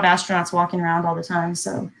have astronauts walking around all the time.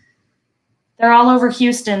 So they're all over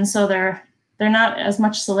Houston, so they're not as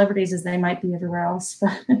much celebrities as they might be everywhere else.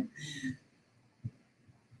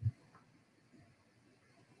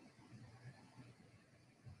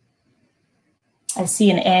 I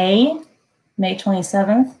see an A, May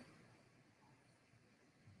 27th.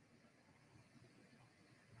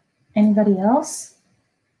 Anybody else?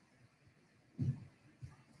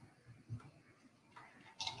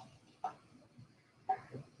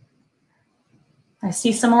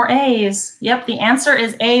 see some more A's. Yep, the answer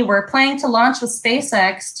is A. We're planning to launch with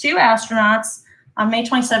SpaceX 2 astronauts on May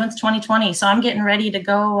 27th, 2020. So I'm getting ready to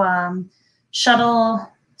go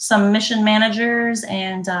shuttle some mission managers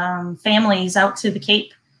and families out to the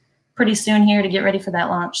Cape pretty soon here to get ready for that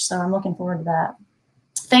launch. So I'm looking forward to that.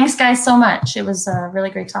 Thanks, guys, so much. It was really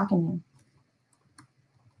great talking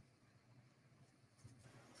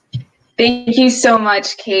to you. Thank you so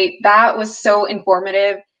much, Kate. That was so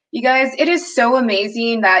informative. You guys, it is so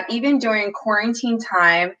amazing that even during quarantine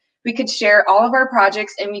time, we could share all of our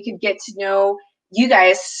projects and we could get to know you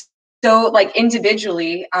guys so like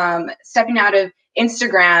individually, stepping out of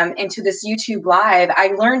Instagram into this YouTube live. I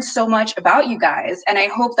learned so much about you guys, and I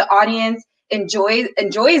hope the audience enjoys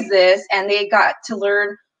this and they got to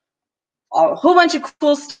learn a whole bunch of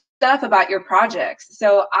cool stuff about your projects.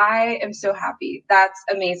 So I am so happy. That's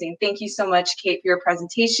amazing. Thank you so much, Kate, for your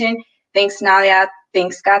presentation. Thanks, Nadia.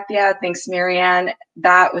 Thanks, Katya. Thanks, Marianne.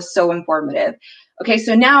 That was so informative. Okay,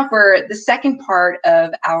 so now for the second part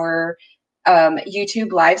of our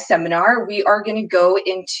YouTube live seminar, we are going to go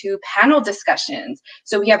into panel discussions.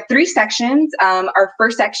 So we have 3 sections. Our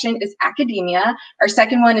first section is academia. Our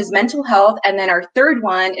second one is mental health. And then our third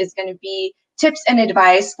one is going to be tips and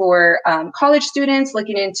advice for college students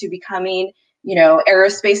looking into becoming, you know,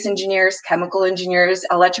 aerospace engineers, chemical engineers,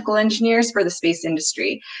 electrical engineers for the space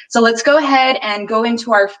industry. So let's go ahead and go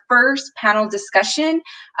into our first panel discussion,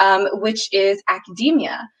 which is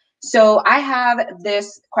academia. So I have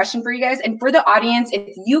this question for you guys, and for the audience,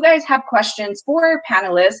 if you guys have questions for our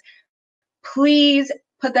panelists, please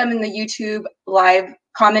put them in the YouTube live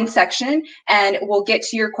comment section and we'll get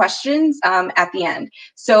to your questions at the end.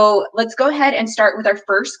 So let's go ahead and start with our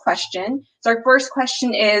first question. So our first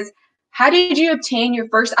question is, how did you obtain your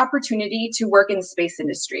first opportunity to work in the space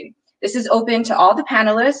industry? This is open to all the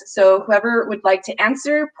panelists, so whoever would like to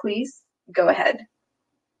answer, please go ahead.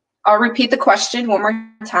 I'll repeat the question one more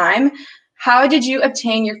time. How did you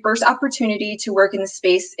obtain your first opportunity to work in the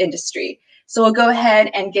space industry? So we'll go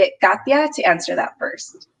ahead and get Katya to answer that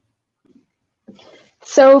first.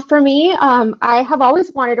 So for me, I have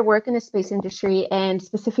always wanted to work in the space industry and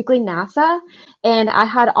specifically NASA. And I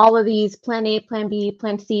had all of these plan A, plan B,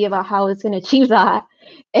 plan C about how I was going to achieve that.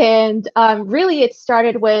 And really it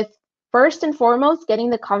started with, first and foremost,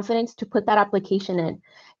 getting the confidence to put that application in.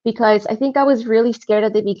 Because I think I was really scared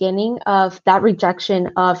at the beginning of that rejection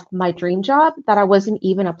of my dream job that I wasn't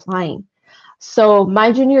even applying. So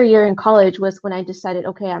my junior year in college was when I decided,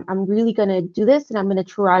 okay, I'm really going to do this and I'm going to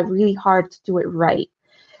try really hard to do it right.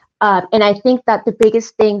 And I think that the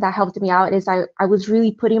biggest thing that helped me out is I was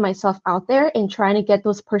really putting myself out there and trying to get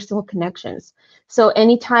those personal connections. So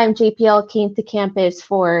anytime JPL came to campus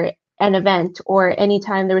for an event, or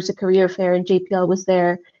anytime there was a career fair and JPL was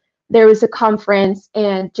there was a conference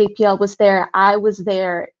and JPL was there, I was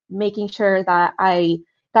there making sure that I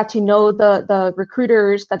got to know the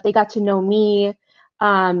recruiters, that they got to know me,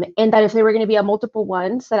 and that if there were going to be a multiple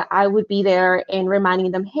ones, that I would be there and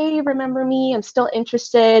reminding them, hey, remember me, I'm still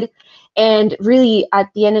interested. And really, at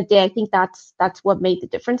the end of the day, I think that's what made the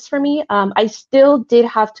difference for me. I still did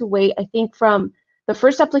have to wait, I think from the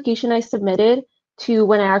first application I submitted to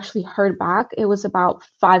when I actually heard back, it was about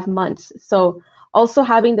 5 months. So also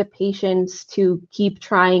having the patience to keep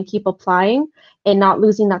trying, keep applying, and not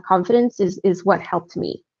losing that confidence is what helped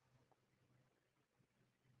me.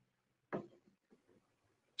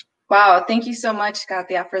 Wow, thank you so much,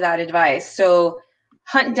 Katya, for that advice. So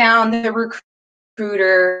hunt down the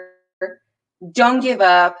recruiter, don't give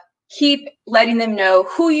up, keep letting them know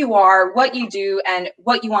who you are, what you do, and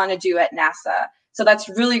what you want to do at NASA. So that's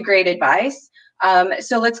really great advice.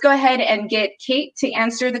 So let's go ahead and get Kate to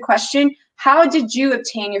answer the question. How did you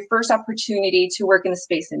obtain your first opportunity to work in the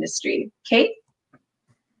space industry? Kate?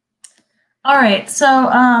 All right, so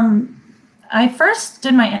I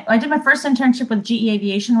did my first internship with GE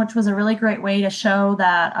Aviation, which was a really great way to show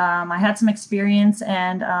that I had some experience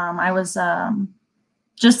and I was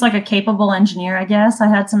just like a capable engineer, I guess. I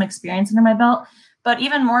had some experience under my belt. But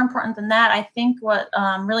even more important than that, I think what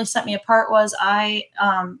really set me apart was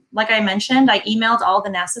like I mentioned, I emailed all the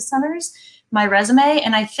NASA centers my resume.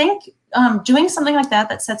 And I think doing something like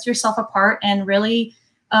that sets yourself apart and really,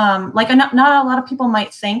 not a lot of people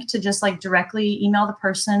might think to just like directly email the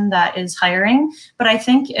person that is hiring. But I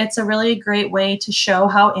think it's a really great way to show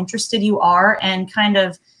how interested you are and kind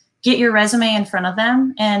of get your resume in front of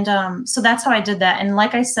them. And so that's how I did that. And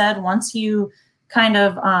like I said, once you kind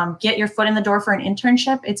of get your foot in the door for an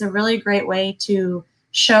internship, it's a really great way to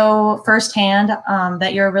show firsthand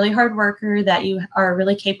that you're a really hard worker, that you are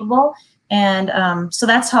really capable. And so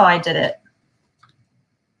that's how I did it.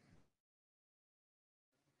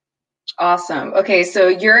 Awesome. Okay, so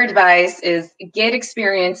your advice is get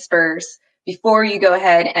experience first before you go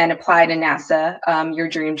ahead and apply to NASA, your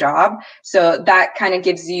dream job. So that kind of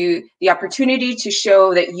gives you the opportunity to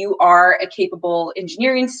show that you are a capable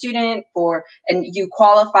engineering student and you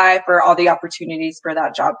qualify for all the opportunities for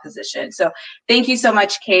that job position. So thank you so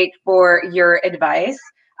much, Kate, for your advice.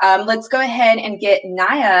 Let's go ahead and get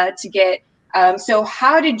Naya to get, so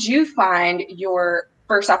how did you find your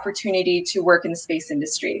first opportunity to work in the space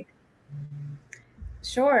industry?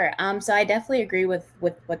 Sure. So I definitely agree with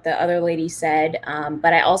what the other lady said,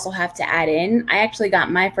 but I also have to add in, I actually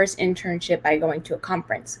got my first internship by going to a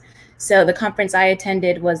conference. So the conference I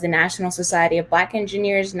attended was the National Society of Black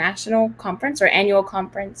Engineers National Conference or Annual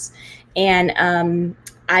Conference. And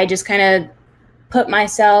I just kind of put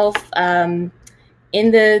myself I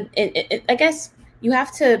guess you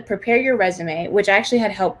have to prepare your resume, which I actually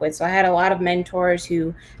had help with. So I had a lot of mentors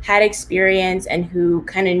who had experience and who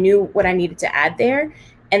kind of knew what I needed to add there.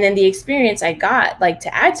 And then the experience I got like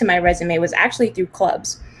to add to my resume was actually through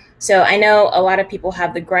clubs. So I know a lot of people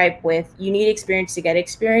have the gripe with you need experience to get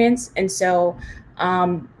experience. And so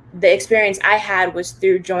the experience I had was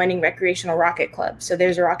through joining recreational rocket club. So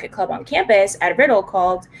there's a rocket club on campus at Riddle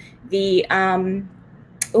called the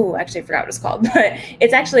actually I forgot what it's called, but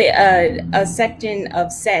it's actually a section of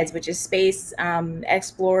SEDS, which is Space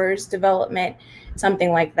Explorers Development,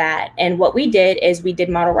 something like that. And what we did is we did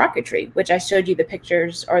model rocketry, which I showed you the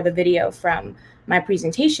pictures or the video from my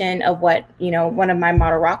presentation of what, one of my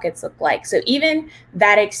model rockets looked like. So even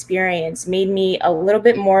that experience made me a little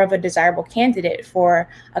bit more of a desirable candidate for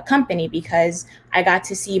a company because I got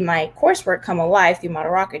to see my coursework come alive through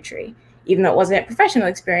model rocketry. Even though it wasn't a professional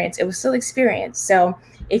experience, it was still experience. So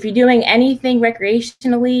if you're doing anything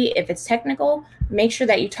recreationally, if it's technical, make sure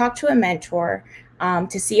that you talk to a mentor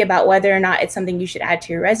to see about whether or not it's something you should add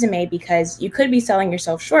to your resume, because you could be selling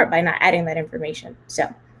yourself short by not adding that information. So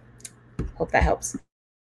hope that helps.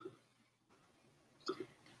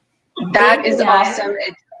 That is awesome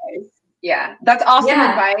advice. Yeah, that's awesome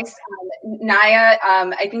advice. Naya,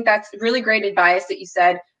 I think that's really great advice that you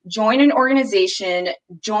said. Join an organization,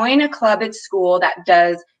 join a club at school that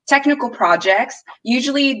does technical projects.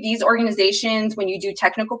 Usually these organizations, when you do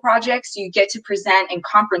technical projects, you get to present in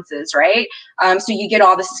conferences, right? So you get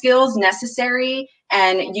all the skills necessary,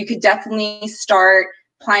 and you could definitely start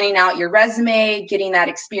planning out your resume, getting that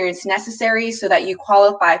experience necessary so that you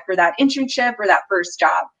qualify for that internship or that first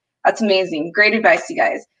job. That's amazing. Great advice, you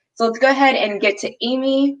guys. So let's go ahead and get to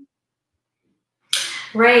Amy.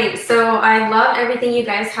 Right. So I love everything you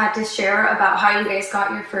guys had to share about how you guys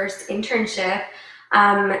got your first internship.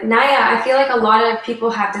 Naya, I feel like a lot of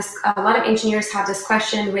engineers have this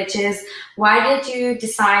question, which is, why did you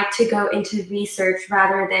decide to go into research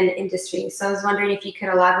rather than industry? So I was wondering if you could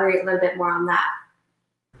elaborate a little bit more on that.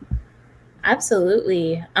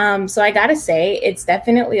 Absolutely. So I gotta say, it's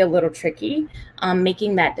definitely a little tricky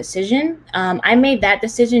making that decision. I made that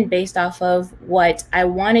decision based off of what I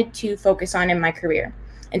wanted to focus on in my career.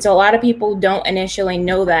 And so a lot of people don't initially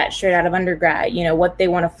know that straight out of undergrad, what they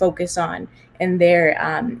want to focus on in their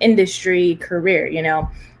industry career,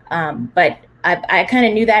 but I kind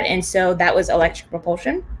of knew that. And so that was electric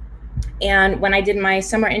propulsion. And when I did my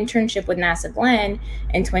summer internship with NASA Glenn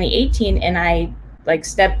in 2018, and I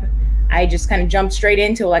just kind of jumped straight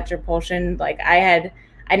into electric propulsion. Like I'd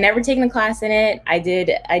never taken a class in it. I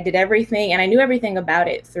did everything, and I knew everything about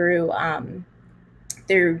it through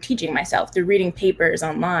teaching myself, through reading papers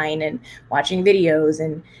online and watching videos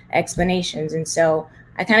and explanations. And so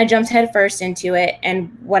I kind of jumped headfirst into it.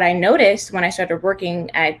 And what I noticed when I started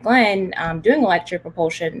working at Glenn doing electric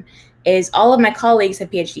propulsion is all of my colleagues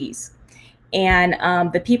had PhDs. And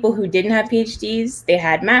the people who didn't have PhDs, they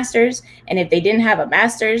had masters. And if they didn't have a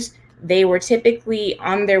master's, they were typically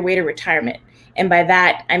on their way to retirement. And by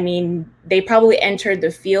that, I mean, they probably entered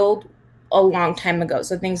the field a long time ago.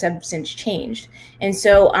 So things have since changed. And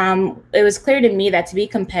so it was clear to me that to be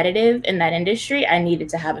competitive in that industry, I needed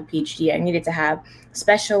to have a PhD. I needed to have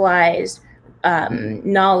specialized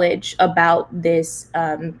knowledge about this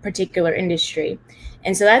particular industry.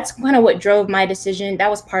 And so that's kind of what drove my decision. That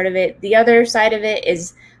was part of it. The other side of it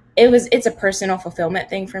is it's a personal fulfillment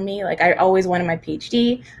thing for me. Like I always wanted my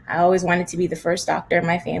PhD. I always wanted to be the first doctor in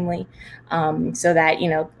my family, so that,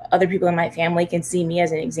 other people in my family can see me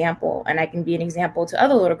as an example, and I can be an example to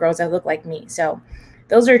other little girls that look like me. So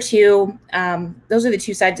those are the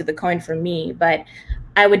two sides of the coin for me. But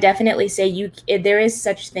I would definitely say there is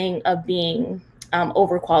such thing of being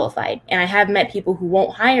overqualified. And I have met people who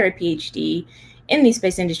won't hire a PhD in the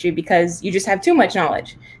space industry because you just have too much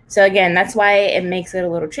knowledge. So again, that's why it makes it a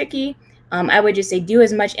little tricky. I would just say do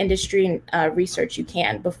as much industry research you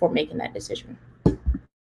can before making that decision.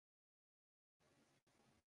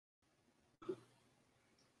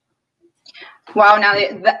 Wow,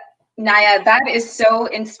 Naya, that is so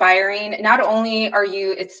inspiring. Not only are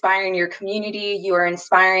you inspiring your community, you are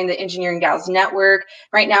inspiring the Engineering Gals Network.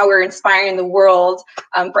 Right now, we're inspiring the world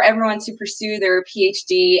for everyone to pursue their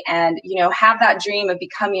PhD and, you know, have that dream of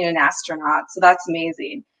becoming an astronaut. So that's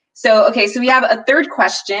amazing. So, okay, so we have a third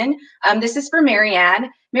question. This is for Marianne.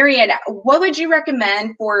 Marianne, what would you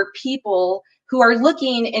recommend for people who are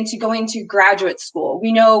looking into going to graduate school?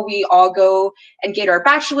 We know we all go and get our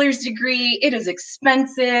bachelor's degree. It is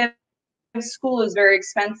expensive. School is very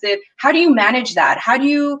expensive. How do you manage that? How do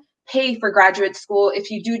you pay for graduate school if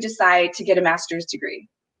you do decide to get a master's degree?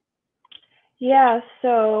 Yeah,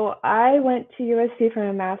 so I went to USC for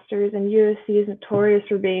my master's, and USC is notorious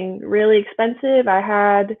for being really expensive. I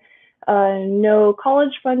had no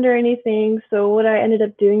college fund or anything, so what I ended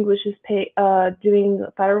up doing was just doing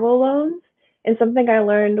federal loans. And something I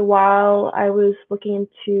learned while I was looking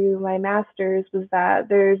into my master's was that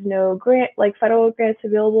there's no federal grants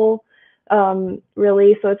available,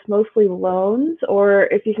 really. So it's mostly loans, or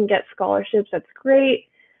if you can get scholarships, that's great.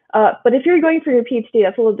 But if you're going for your PhD,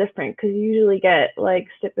 that's a little different because you usually get like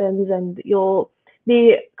stipends and you'll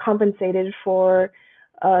be compensated for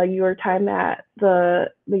your time at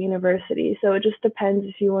the university. So it just depends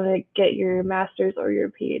if you want to get your master's or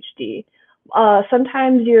your PhD.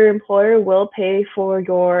 Sometimes your employer will pay for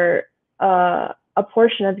your a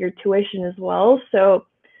portion of your tuition as well. So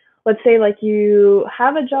let's say like you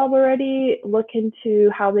have a job already, look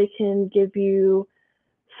into how they can give you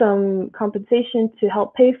some compensation to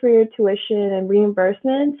help pay for your tuition and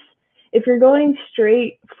reimbursements. If you're going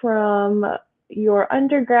straight from your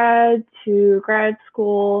undergrad to grad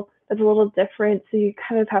school, that's a little different. So you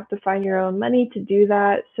kind of have to find your own money to do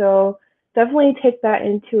that. So definitely take that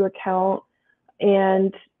into account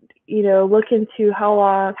and, you know, look into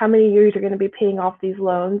how many years you're going to be paying off these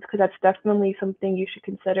loans, because that's definitely something you should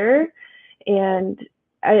consider. And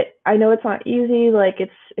I know it's not easy, like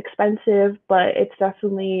it's expensive, but it's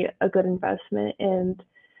definitely a good investment, and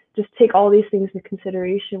just take all these things into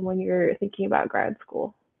consideration when you're thinking about grad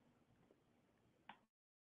school.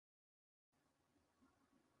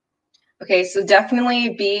 Okay, so definitely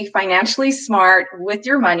be financially smart with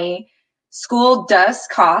your money. School does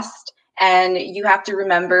cost, and you have to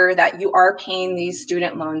remember that you are paying these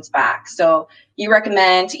student loans back. So you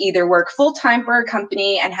recommend to either work full-time for a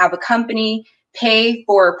company and have a company pay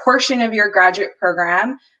for a portion of your graduate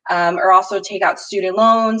program, or also take out student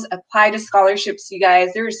loans, apply to scholarships. You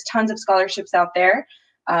guys, there's tons of scholarships out there.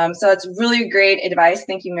 So it's really great advice.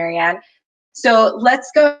 Thank you, Marianne. So let's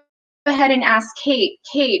go ahead and ask Kate.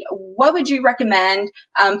 Kate, what would you recommend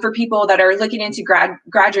for people that are looking into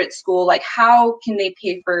graduate school? Like, how can they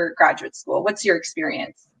pay for graduate school? What's your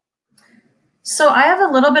experience? So I have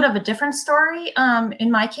a little bit of a different story.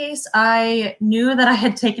 In my case, I knew that I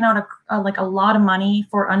had taken out a lot of money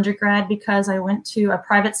for undergrad because I went to a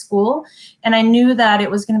private school, and I knew that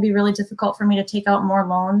it was going to be really difficult for me to take out more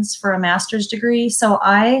loans for a master's degree. So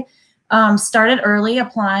I started early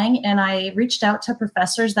applying, and I reached out to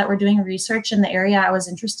professors that were doing research in the area I was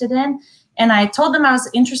interested in. And I told them I was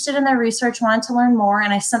interested in their research, wanted to learn more,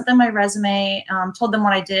 and I sent them my resume, told them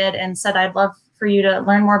what I did, and said I'd love for you to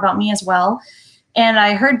learn more about me as well. And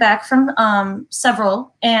I heard back from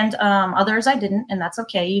several, and others I didn't, and that's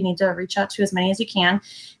okay. You need to reach out to as many as you can.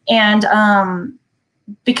 And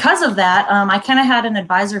because of that, I kind of had an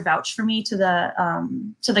advisor vouch for me to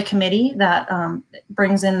the committee that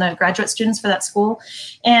brings in the graduate students for that school.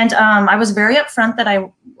 And I was very upfront that I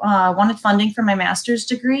wanted funding for my master's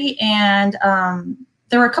degree, and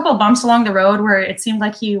there were a couple of bumps along the road where it seemed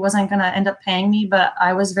like he wasn't going to end up paying me, but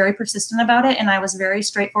I was very persistent about it, and I was very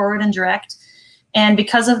straightforward and direct. And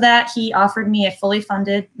because of that, he offered me a fully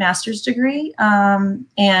funded master's degree, and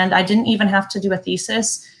I didn't even have to do a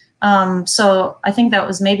thesis. So I think that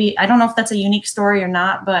was maybe, I don't know if that's a unique story or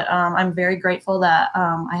not, but I'm very grateful that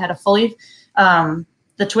I had a fully,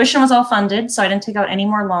 the tuition was all funded, so I didn't take out any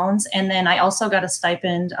more loans. And then I also got a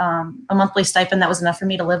stipend, a monthly stipend that was enough for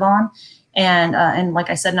me to live on. And like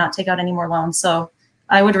I said, not take out any more loans. So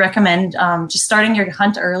I would recommend just starting your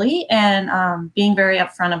hunt early and being very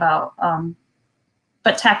upfront about,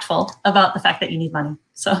 but tactful about the fact that you need money.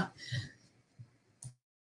 So.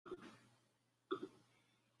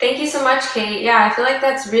 Thank you so much, Kate. Yeah, I feel like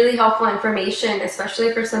that's really helpful information,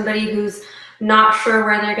 especially for somebody who's not sure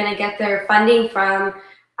where they're going to get their funding from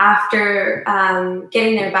after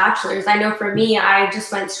getting their bachelor's. I know for me, I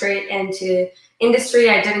just went straight into industry.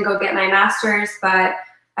 I didn't go get my master's, but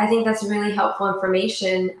I think that's really helpful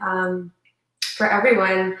information. for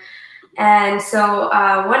everyone. And so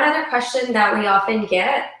one other question that we often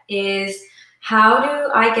get is, how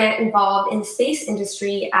do I get involved in the space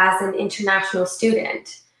industry as an international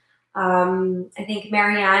student? I think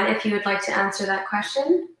Marianne, if you would like to answer that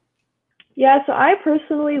question. Yeah, so I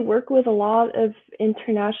personally work with a lot of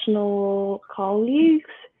international colleagues,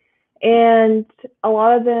 and a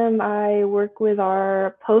lot of them I work with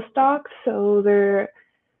are postdocs, so they're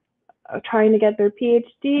trying to get their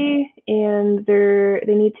PhD, and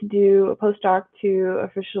they need to do a postdoc to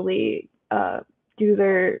officially do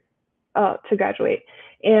their to graduate.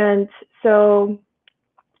 And so,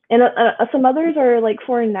 and some others are like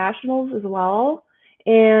foreign nationals as well,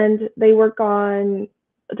 and they work on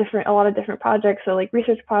a lot of different projects. So like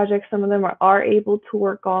research projects, some of them are able to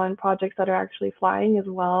work on projects that are actually flying as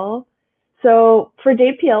well. So for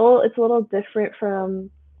JPL, it's a little different from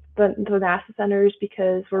the NASA centers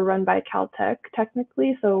because we're run by Caltech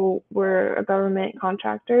technically, so we're a government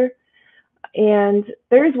contractor. And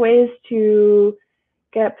there's ways to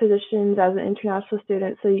get positions as an international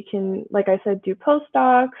student. So you can, like I said, do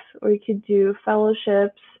postdocs, or you could do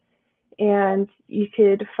fellowships, and you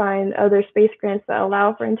could find other space grants that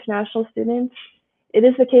allow for international students. It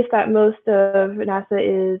is the case that most of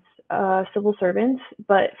NASA is civil servants,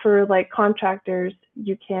 but for like contractors,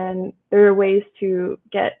 there are ways to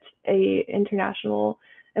get a international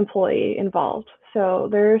employee involved. So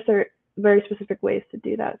there are very specific ways to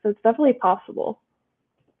do that. So it's definitely possible.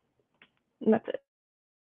 And that's it.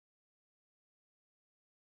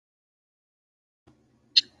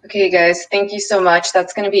 Okay, guys, thank you so much.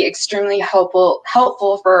 That's going to be extremely helpful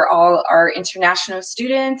for all our international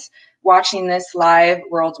students watching this live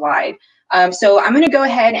worldwide. So I'm going to go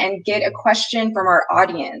ahead and get a question from our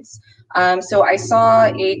audience. So I saw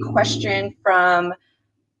a question from,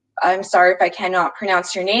 I'm sorry if I cannot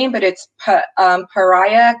pronounce your name, but it's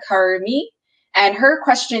Paraya Karmi. And her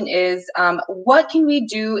question is, what can we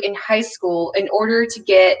do in high school in order to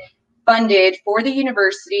get funded for the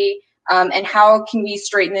university, and how can we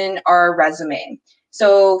straighten our resume?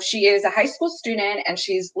 So she is a high school student, and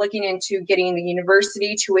she's looking into getting the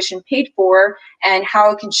university tuition paid for, and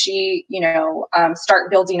how can she, start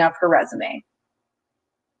building up her resume?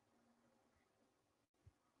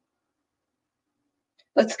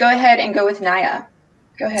 Let's go ahead and go with Naya.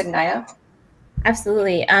 Go ahead, Naya.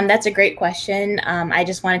 Absolutely. That's a great question. I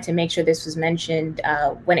just wanted to make sure this was mentioned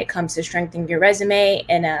when it comes to strengthening your resume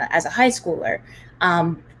and as a high schooler.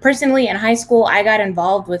 Personally, in high school, I got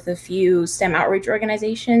involved with a few STEM outreach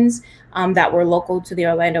organizations that were local to the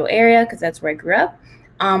Orlando area, because that's where I grew up.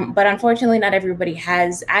 But unfortunately, not everybody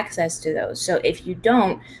has access to those. So if you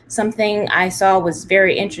don't, something I saw was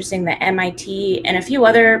very interesting that MIT and a few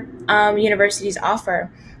other universities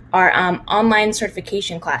offer are online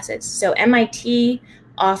certification classes. So MIT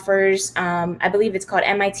offers, I believe it's called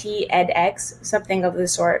MIT edX, something of the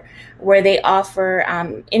sort, where they offer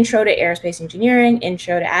intro to aerospace engineering,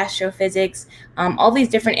 intro to astrophysics, all these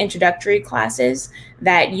different introductory classes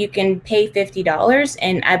that you can pay $50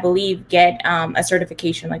 and I believe get a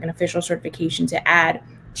certification, like an official certification to add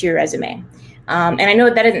to your resume. And I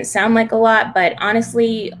know that doesn't sound like a lot, but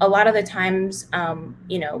honestly, a lot of the times,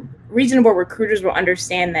 reasonable recruiters will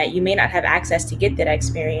understand that you may not have access to get that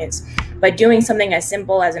experience, but doing something as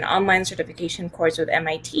simple as an online certification course with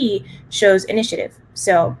MIT shows initiative.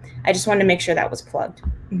 So I just wanted to make sure that was plugged.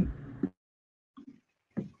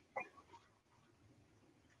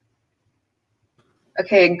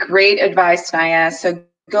 Okay, great advice, Naya. So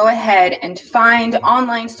go ahead and find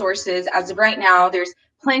online sources. As of right now, there's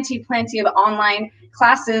plenty of online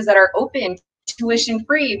classes that are open, tuition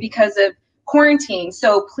free because of quarantine.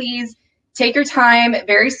 So please take your time,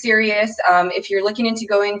 very serious. If you're looking into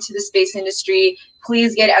going to the space industry,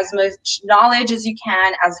 please get as much knowledge as you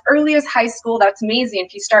can as early as high school. That's amazing.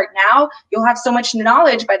 If you start now, you'll have so much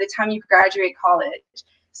knowledge by the time you graduate college.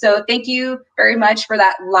 So thank you very much for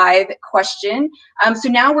that live question. So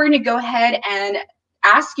now we're going to go ahead and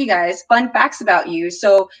ask you guys fun facts about you.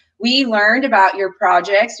 So we learned about your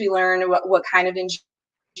projects. We learned what kind of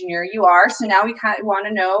engineer you are. So now we kind of want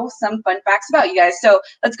to know some fun facts about you guys. So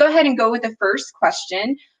let's go ahead and go with the first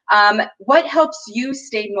question. What helps you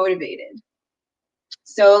stay motivated?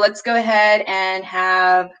 So let's go ahead and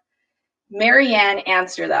have Marianne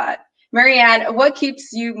answer that. Marianne, what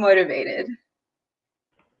keeps you motivated?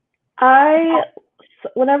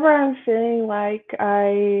 Whenever I'm feeling like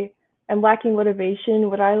I am lacking motivation,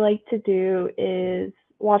 what I like to do is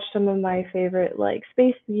watch some of my favorite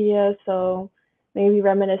space media. So maybe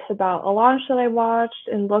reminisce about a launch that I watched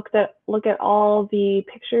and look at all the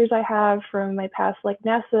pictures I have from my past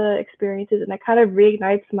NASA experiences, and that kind of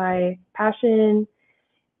reignites my passion.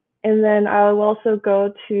 And then I will also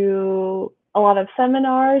go to a lot of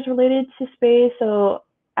seminars related to space. So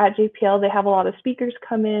at JPL, they have a lot of speakers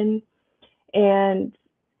come in, and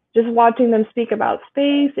just watching them speak about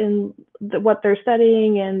space and what they're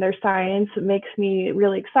studying and their science makes me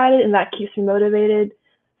really excited, and that keeps me motivated.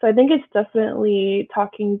 So I think it's definitely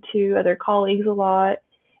talking to other colleagues a lot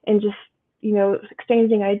and just,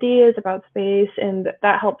 exchanging ideas about space, and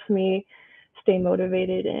that helps me stay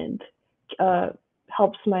motivated and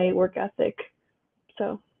helps my work ethic.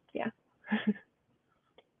 So, yeah.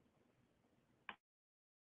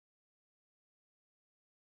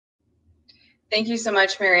 Thank you so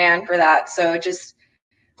much, Marianne, for that. So just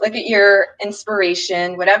look at your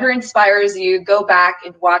inspiration. Whatever inspires you, go back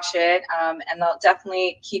and watch it, and they'll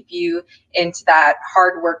definitely keep you into that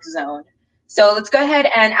hard work zone. So let's go ahead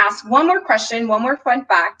and ask one more question, one more fun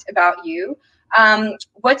fact about you.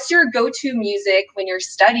 What's your go-to music when you're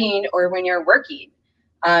studying or when you're working?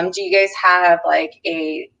 Do you guys have like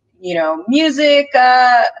a a music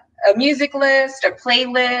list, a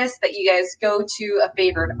playlist that you guys go to, a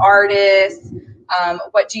favorite artist?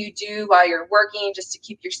 What do you do while you're working just to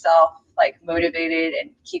keep yourself like motivated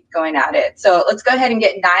and keep going at it? So let's go ahead and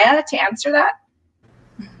get Naya to answer that.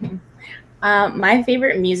 My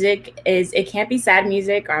favorite music is, it can't be sad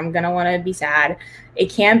music or I'm gonna want to be sad. It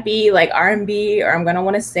can't be like R&B or I'm gonna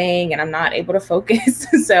want to sing and I'm not able to focus.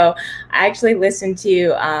 So I actually listen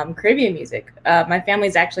to Caribbean music. My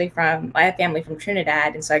family's actually I have family from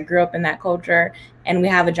Trinidad, and so I grew up in that culture, and we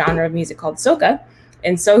have a genre of music called soca.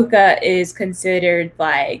 And soca is considered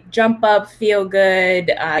like jump up, feel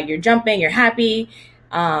good. You're jumping, you're happy.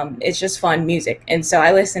 It's just fun music, and so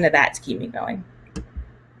I listen to that to keep me going.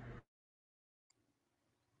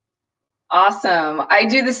 Awesome. I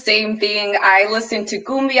do the same thing. I listen to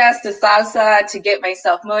cumbias, to salsa to get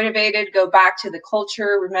myself motivated, go back to the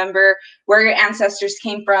culture, remember where your ancestors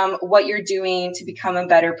came from, what you're doing to become a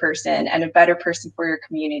better person and a better person for your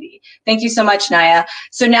community. Thank you so much, Naya.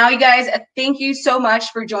 So now you guys, thank you so much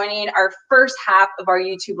for joining our first half of our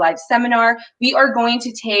YouTube Live seminar. We are going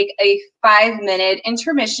to take a 5-minute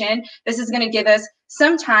intermission. This is going to give us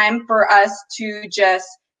some time for us to just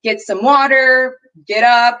get some water, get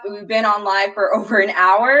up. We've been on live for over an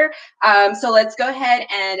hour. So let's go ahead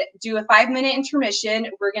and do a 5-minute intermission.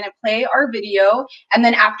 We're gonna play our video. And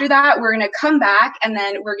then after that, we're gonna come back and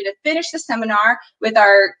then we're gonna finish the seminar with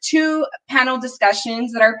our 2 panel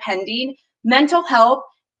discussions that are pending: mental health,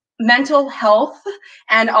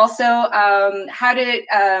 and also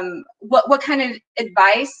what kind of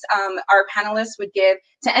advice our panelists would give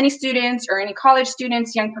to any students or any college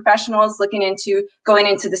students, young professionals looking into going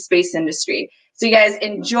into the space industry. So you guys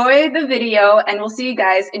enjoy the video, and we'll see you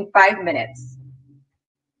guys in 5 minutes.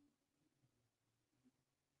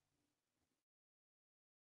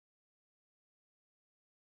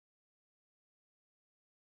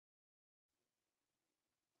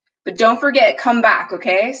 But don't forget, come back,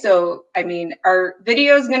 okay? So, I mean, our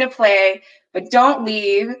video is gonna play, but don't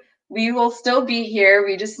leave. We will still be here.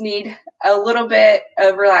 We just need a little bit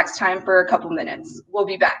of relaxed time for a couple minutes. We'll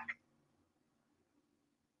be back.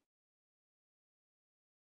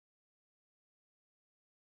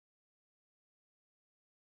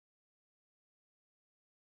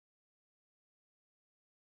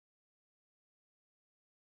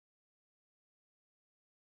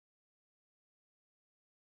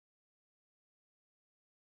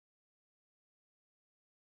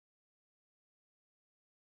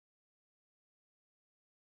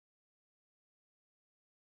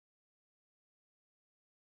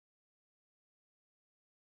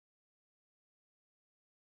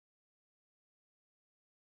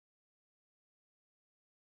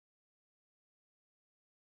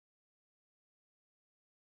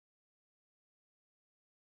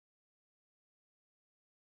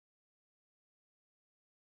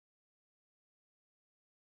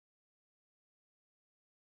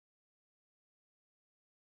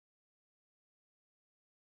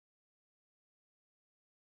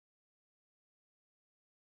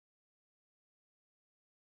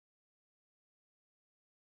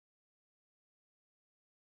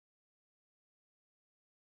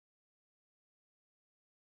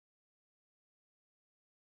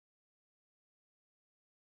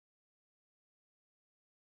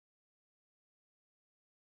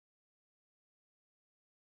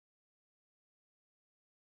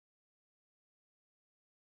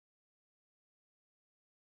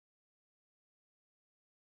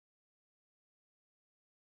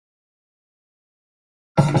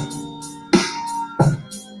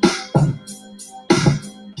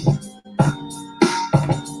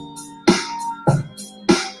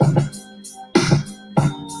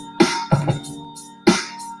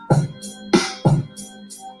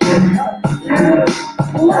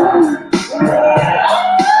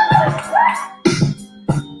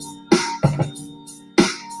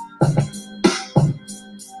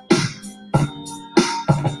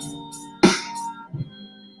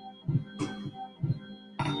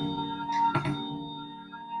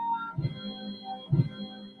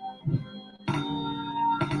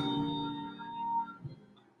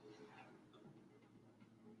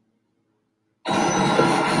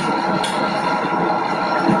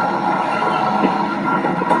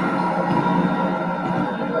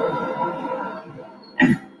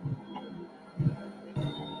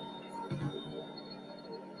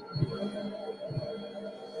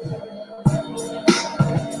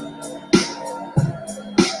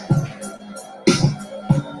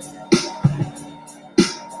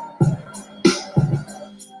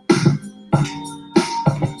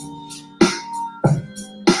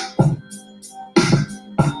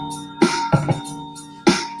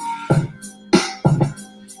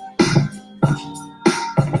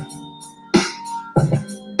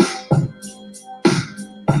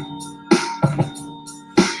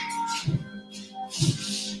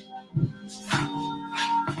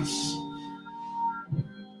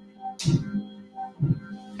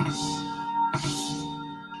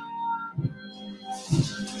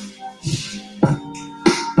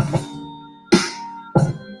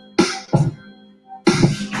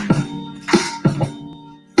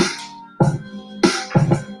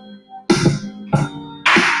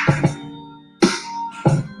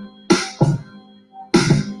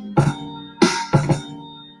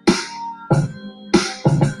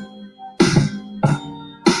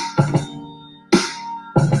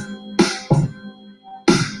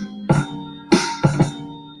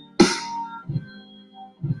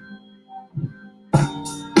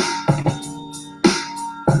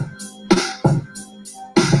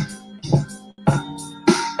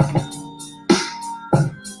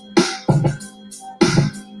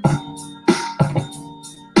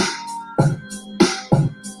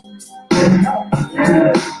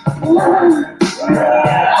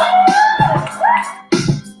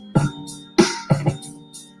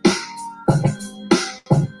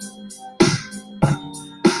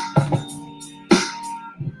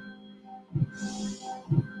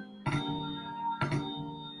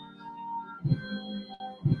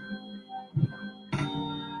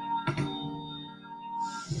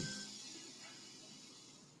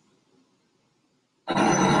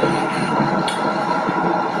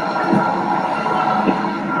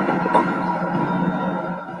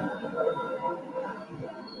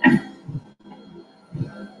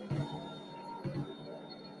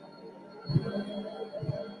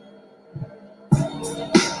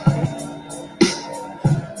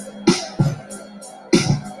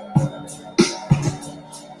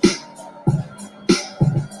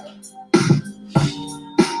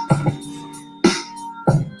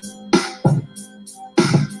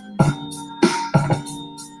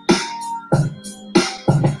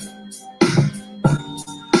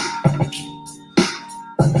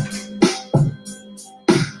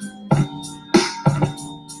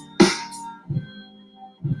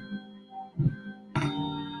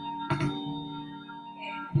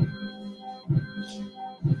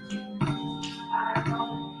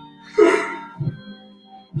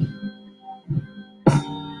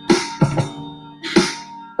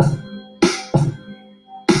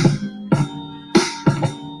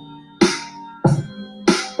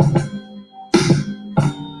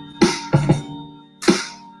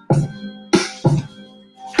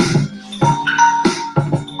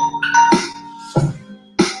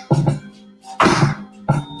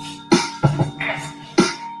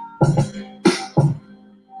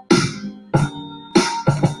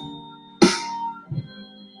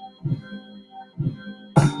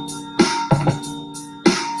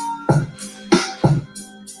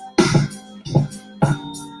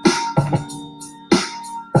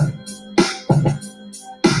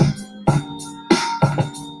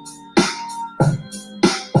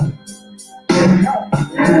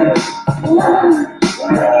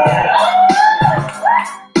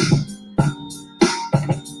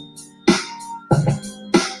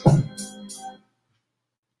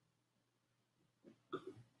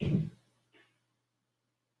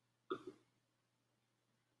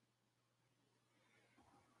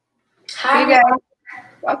 Hi, hey guys.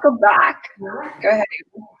 Welcome back. Go ahead.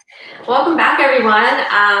 Welcome back,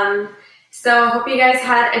 everyone. So hope you guys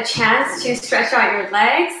had a chance to stretch out your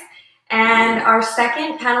legs. And our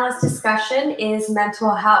second panelist discussion is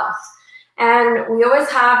mental health. And we always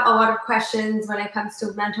have a lot of questions when it comes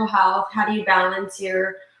to mental health. How do you balance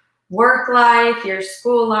your work life, your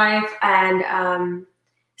school life, and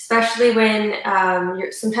especially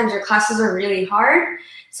when sometimes your classes are really hard.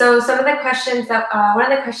 So some of the questions that,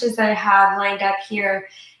 one of the questions that I have lined up here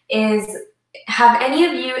is, have any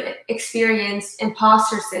of you experienced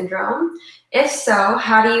imposter syndrome? If so,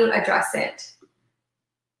 how do you address it?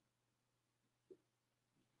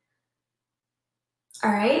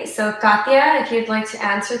 All right, so Katya, if you'd like to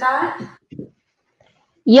answer that.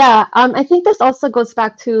 Yeah, I think this also goes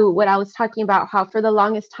back to what I was talking about, how for the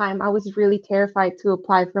longest time I was really terrified to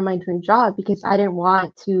apply for my dream job because I didn't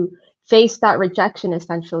want to face that rejection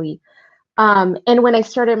essentially. And when I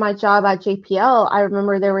started my job at JPL, I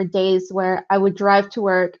remember there were days where I would drive to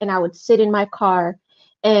work and I would sit in my car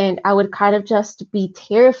and I would kind of just be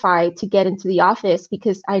terrified to get into the office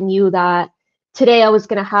because I knew that today I was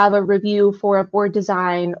going to have a review for a board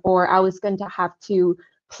design, or I was going to have to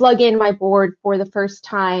plug in my board for the first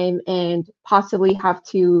time and possibly have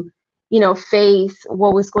to, face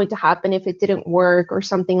what was going to happen if it didn't work or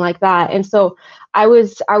something like that. And so I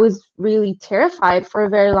was really terrified for a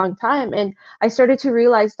very long time, and I started to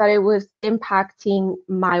realize that it was impacting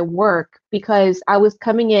my work because I was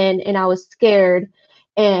coming in and I was scared,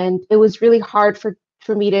 and it was really hard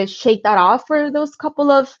for me to shake that off for those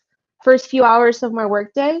couple of first few hours of my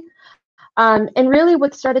workday. And really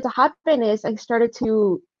what started to happen is I started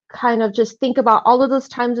to kind of just think about all of those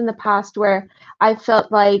times in the past where I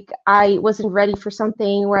felt like I wasn't ready for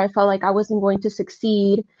something, where I felt like I wasn't going to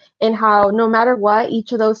succeed, and how no matter what,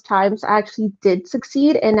 each of those times I actually did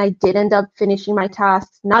succeed and I did end up finishing my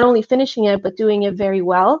tasks, not only finishing it, but doing it very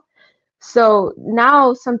well. So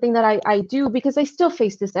now something that I do, because I still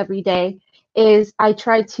face this every day, is I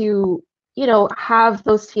try to, have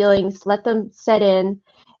those feelings, let them set in,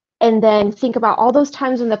 and then think about all those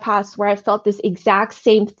times in the past where I felt this exact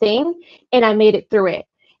same thing and I made it through it.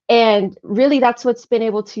 And really, that's what's been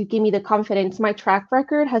able to give me the confidence. My track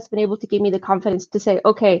record has been able to give me the confidence to say,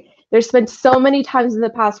 okay, there's been so many times in the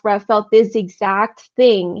past where I felt this exact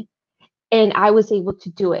thing and I was able to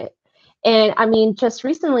do it. And I mean, just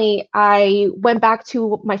recently, I went back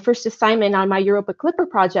to my first assignment on my Europa Clipper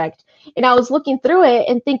project, and I was looking through it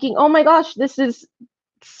and thinking, oh my gosh, this is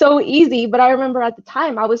so easy. But I remember at the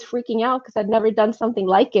time I was freaking out because I'd never done something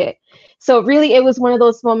like it. So really, it was one of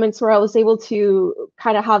those moments where I was able to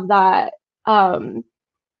kind of have that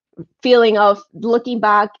feeling of looking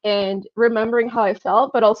back and remembering how I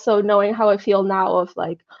felt, but also knowing how I feel now of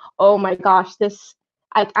like, oh my gosh,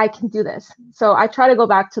 I can do this. So I try to go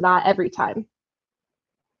back to that every time.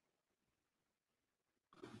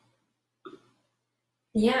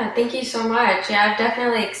 Yeah, thank you so much. Yeah, I've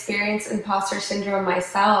definitely experienced imposter syndrome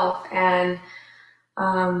myself, and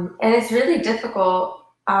it's really difficult.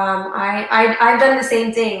 I've done the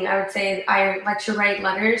same thing. I would say I like to write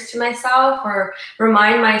letters to myself or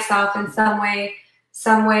remind myself in some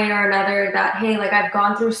way or another that, hey, like I've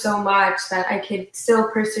gone through so much that I could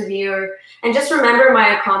still persevere, and just remember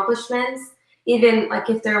my accomplishments, even like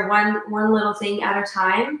if they're one little thing at a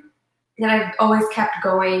time, that I've always kept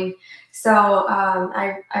going. So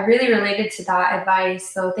I really related to that advice.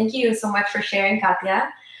 So thank you so much for sharing, Katya.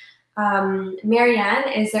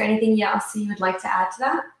 Marianne, is there anything else you would like to add to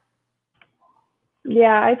that?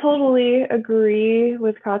 Yeah, I totally agree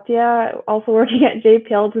with Katya. Also working at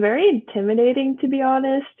JPL, it's very intimidating, to be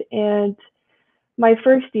honest. And my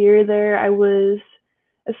first year there, I was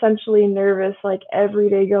essentially nervous like every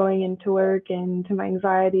day going into work, and my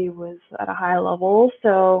anxiety was at a high level.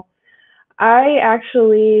 So I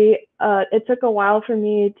actually, it took a while for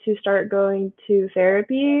me to start going to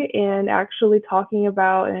therapy and actually talking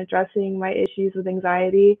about and addressing my issues with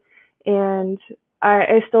anxiety. And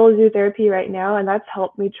I still do therapy right now, and that's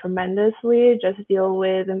helped me tremendously just deal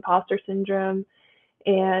with imposter syndrome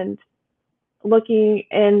and looking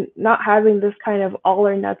and not having this kind of all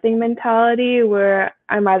or nothing mentality where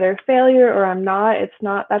I'm either a failure or I'm not.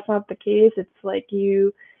 That's not the case. It's like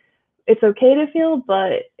it's okay to feel,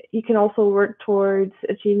 but you can also work towards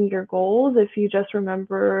achieving your goals if you just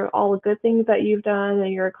remember all the good things that you've done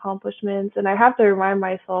and your accomplishments. And I have to remind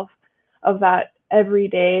myself of that every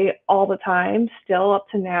day, all the time, still up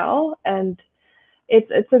to now. And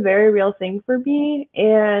it's a very real thing for me.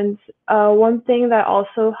 And one thing that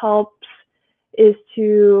also helps is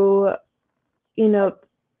to,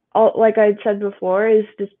 like I said before, is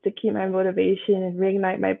just to keep my motivation and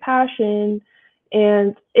reignite my passion.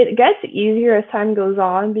 And it gets easier as time goes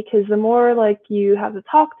on because the more like you have to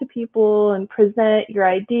talk to people and present your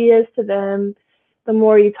ideas to them, the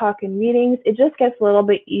more you talk in meetings, it just gets a little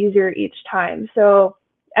bit easier each time. So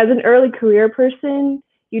as an early career person,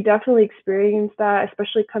 you definitely experience that,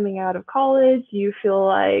 especially coming out of college. You feel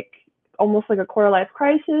like almost like a quarter life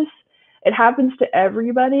crisis. It happens to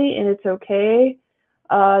everybody and it's okay.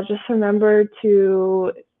 just remember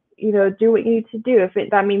to, do what you need to do. If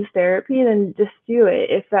that means therapy, then just do it.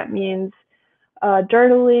 If that means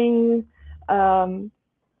journaling,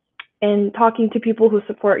 and talking to people who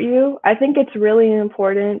support you. I think it's really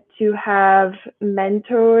important to have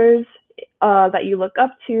mentors that you look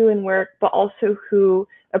up to in work, but also who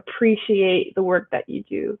appreciate the work that you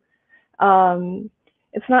do.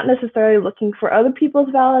 It's not necessarily looking for other people's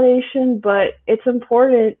validation, but it's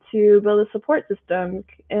important to build a support system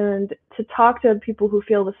and to talk to people who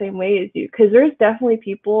feel the same way as you. Because there's definitely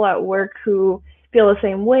people at work who feel the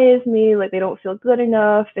same way as me, like they don't feel good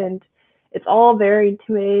enough, and it's all very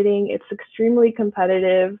intimidating. It's extremely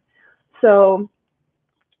competitive. So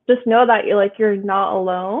just know that you're not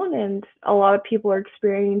alone, and a lot of people are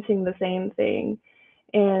experiencing the same thing.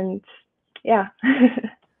 And yeah.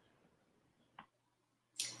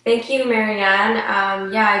 Thank you, Marianne.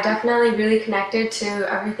 Yeah, I definitely really connected to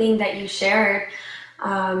everything that you shared.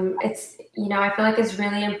 It's, I feel like it's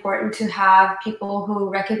really important to have people who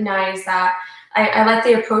recognize that. I like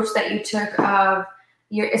the approach that you took of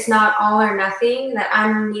it's not all or nothing, that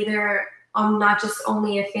I'm not just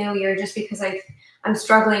only a failure just because I'm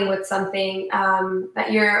struggling with something,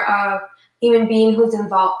 that you're a human being who's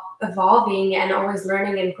evolving and always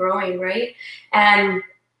learning and growing, right? And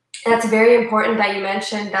that's very important that you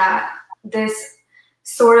mentioned that this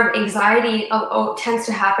sort of anxiety tends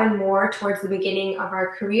to happen more towards the beginning of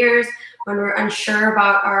our careers when we're unsure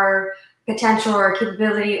about our potential or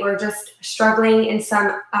capability or just struggling in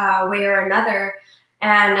some way or another.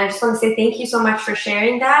 And I just want to say thank you so much for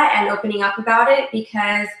sharing that and opening up about it,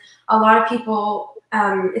 because a lot of people,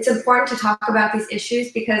 it's important to talk about these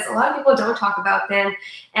issues because a lot of people don't talk about them.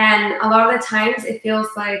 And a lot of the times it feels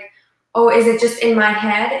like, oh, is it just in my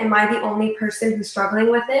head? Am I the only person who's struggling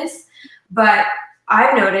with this? But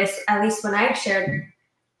I've noticed, at least when I've shared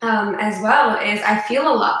as well, is I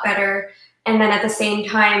feel a lot better. And then at the same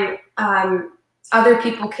time, other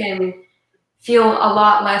people can feel a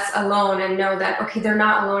lot less alone and know that, okay, they're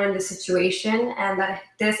not alone in this situation and that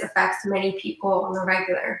this affects many people on the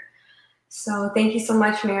regular. So thank you so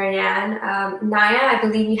much, Marianne. Naya, I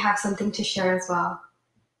believe you have something to share as well.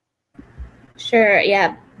 Sure,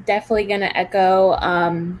 yeah, definitely going to echo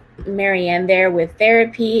Marianne there with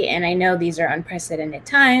therapy, and I know these are unprecedented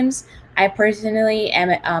times. I personally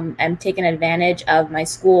am taking advantage of my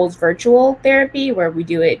school's virtual therapy, where we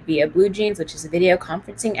do it via BlueJeans, which is a video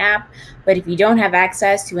conferencing app. But if you don't have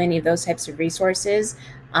access to any of those types of resources,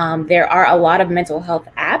 there are a lot of mental health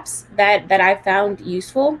apps that I've found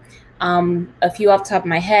useful. A few off the top of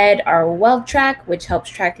my head are WellTrack, which helps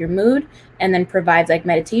track your mood and then provides like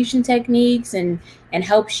meditation techniques and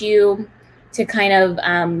helps you to kind of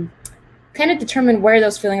determine where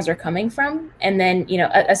those feelings are coming from, and then,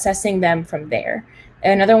 assessing them from there.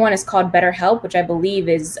 Another one is called BetterHelp, which I believe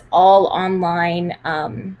is all online,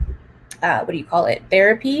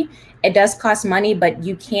 therapy. It does cost money, but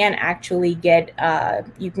you can actually get,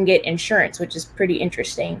 insurance, which is pretty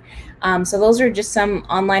interesting. So those are just some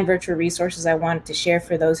online virtual resources I wanted to share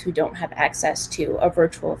for those who don't have access to a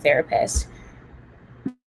virtual therapist.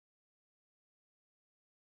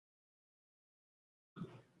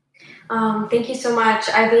 Thank you so much.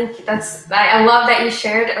 I think I love that you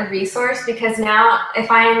shared a resource, because now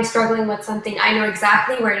if I am struggling with something, I know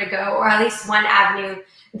exactly where to go, or at least one avenue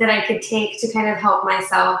that I could take to kind of help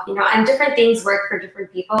myself, and different things work for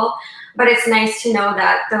different people, but it's nice to know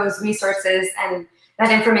that those resources and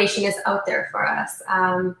that information is out there for us.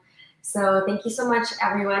 So thank you so much,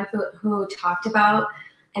 everyone who talked about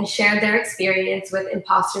and shared their experience with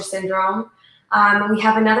imposter syndrome. We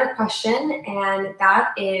have another question, and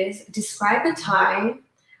that is, describe a time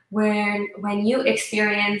when you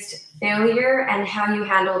experienced failure and how you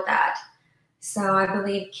handled that. So I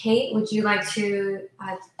believe, Kate, would you like to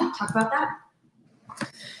talk about that?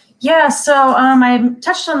 Yeah, so I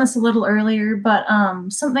touched on this a little earlier, but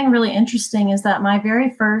something really interesting is that my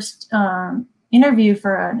very first interview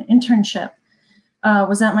for an internship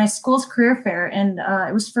was at my school's career fair, and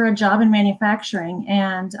it was for a job in manufacturing.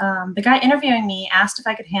 And the guy interviewing me asked if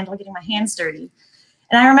I could handle getting my hands dirty.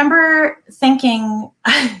 And I remember thinking,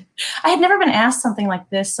 I had never been asked something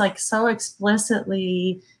like this, like so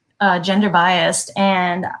explicitly gender biased,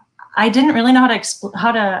 and I didn't really know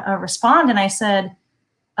how to respond. And I said,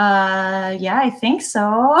 yeah, I think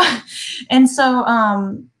so. And so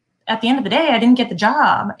at the end of the day, I didn't get the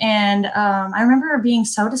job. And I remember being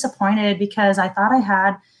so disappointed because I thought I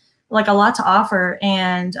had like a lot to offer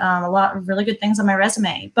and a lot of really good things on my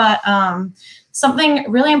resume. But something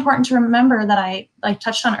really important to remember that I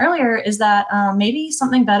touched on earlier is that maybe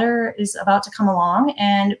something better is about to come along.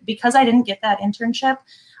 And because I didn't get that internship,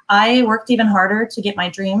 I worked even harder to get my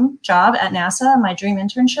dream job at NASA, my dream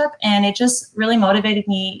internship, and it just really motivated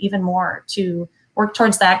me even more to work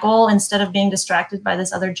towards that goal instead of being distracted by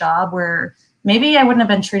this other job where maybe I wouldn't have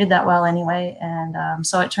been treated that well anyway. And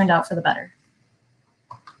so it turned out for the better.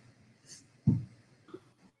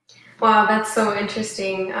 Wow, that's so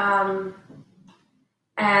interesting. Yeah,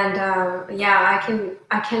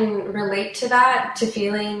 I can relate to that, to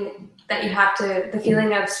feeling that you have to, the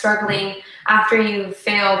feeling of struggling after you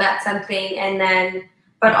failed at something, and then,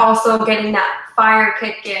 but also getting that fire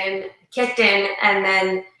kicked in, and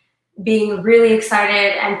then being really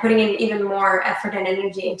excited and putting in even more effort and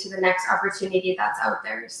energy into the next opportunity that's out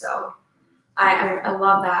there. So I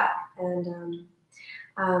love that. And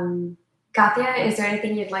Katya, is there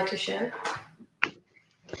anything you'd like to share?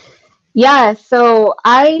 Yeah, so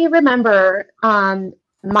I remember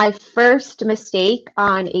my first mistake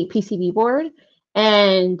on a PCB board.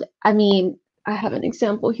 And I mean, I have an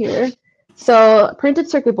example here. So a printed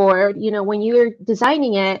circuit board, you know, when you're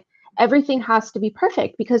designing it, everything has to be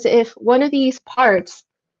perfect, because if one of these parts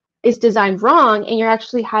is designed wrong and you're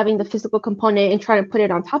actually having the physical component and trying to put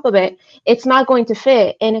it on top of it, it's not going to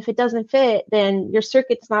fit. And if it doesn't fit, then your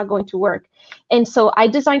circuit's not going to work. And so I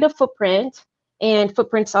designed a footprint, and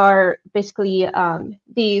footprints are basically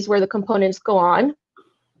these where the components go on.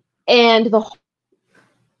 And the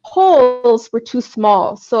holes were too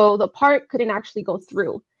small, so the part couldn't actually go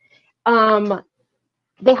through.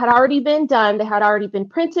 They had already been done, they had already been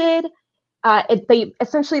printed. They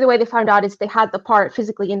essentially, the way they found out is they had the part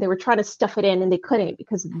physically and they were trying to stuff it in and they couldn't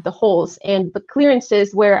because of the holes, and the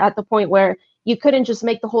clearances were at the point where you couldn't just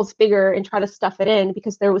make the holes bigger and try to stuff it in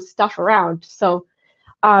because there was stuff around. So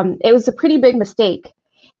it was a pretty big mistake,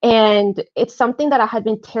 and it's something that I had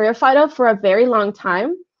been terrified of for a very long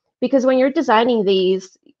time, because when you're designing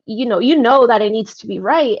these, you know that it needs to be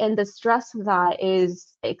right, and the stress of that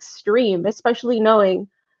is extreme, especially knowing,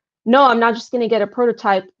 no, I'm not just going to get a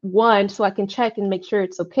prototype one so I can check and make sure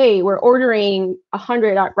it's okay. We're ordering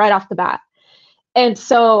 100 right off the bat. And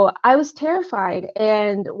so I was terrified.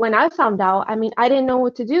 And when I found out, I mean, I didn't know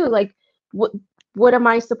what to do. Like, what am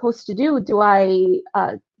I supposed to do? Do I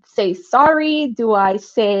say sorry? Do I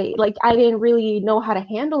say, like, I didn't really know how to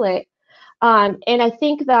handle it. And I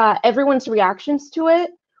think that everyone's reactions to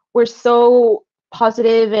it were so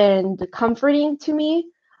positive and comforting to me.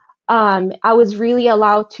 I was really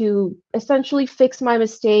allowed to essentially fix my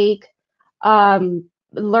mistake,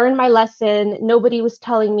 learn my lesson. Nobody was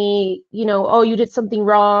telling me, you know, oh, you did something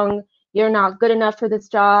wrong. You're not good enough for this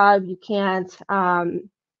job. You can't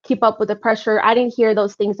keep up with the pressure. I didn't hear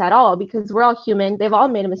those things at all, because we're all human. They've all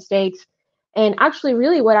made mistakes. And actually,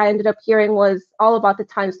 really what I ended up hearing was all about the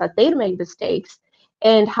times that they'd made mistakes,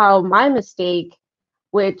 and how my mistake,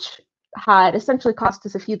 which had essentially cost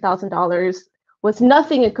us a few $1,000s, was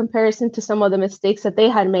nothing in comparison to some of the mistakes that they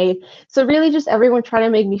had made. So really just everyone trying to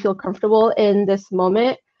make me feel comfortable in this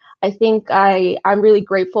moment. I think I'm really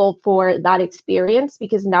grateful for that experience,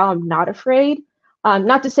 because now I'm not afraid.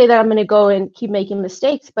 Not to say that I'm going to go and keep making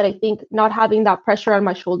mistakes, but I think not having that pressure on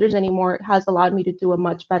my shoulders anymore has allowed me to do a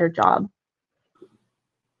much better job.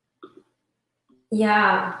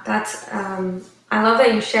 Yeah, that's, I love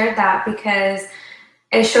that you shared that, because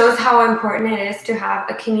it shows how important it is to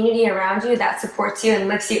have a community around you that supports you and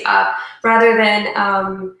lifts you up, rather than,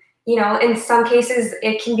 you know, in some cases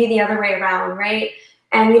it can be the other way around, right?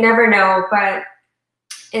 And you never know, but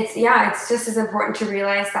it's just as important to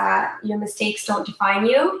realize that your mistakes don't define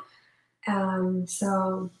you.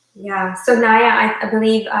 So Naya, I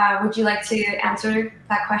believe, would you like to answer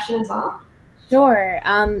that question as well? Sure.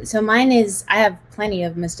 So mine is, I have plenty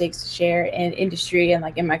of mistakes to share in industry and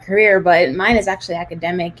like in my career, but mine is actually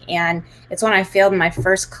academic, and it's when I failed my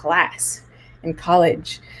first class in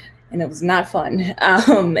college, and it was not fun.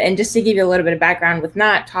 And just to give you a little bit of background with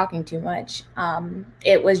not talking too much,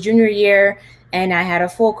 it was junior year and I had a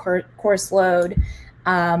full course load.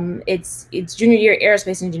 It's junior year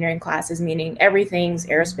aerospace engineering classes, meaning everything's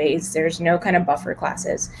aerospace. There's no kind of buffer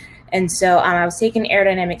classes. And so I was taking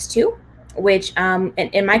aerodynamics 2, which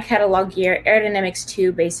in my catalog here, aerodynamics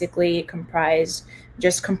 2 basically comprised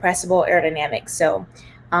just compressible aerodynamics. So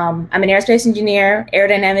I'm an aerospace engineer.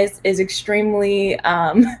 Aerodynamics is extremely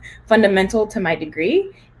fundamental to my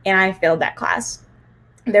degree, and I failed that class.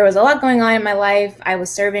 There was a lot going on in my life. I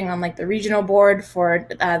was serving on like the regional board for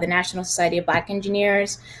the National Society of Black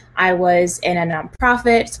Engineers. I was in a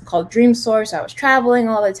nonprofit called DreamSource. I was traveling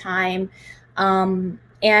all the time.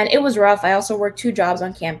 And it was rough. I also worked 2 jobs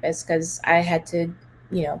on campus because I had to,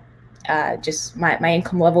 you know, just my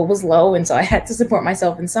income level was low. And so I had to support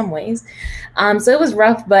myself in some ways. So it was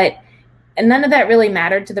rough, but And none of that really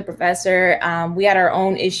mattered to the professor. We had our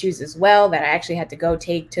own issues as well that I actually had to go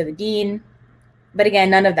take to the dean. But again,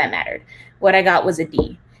 none of that mattered. What I got was a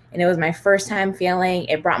D. And it was my first time failing.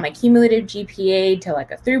 It brought my cumulative GPA to like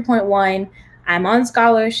a 3.1. I'm on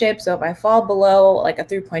scholarship, so if I fall below like a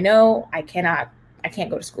 3.0, I can't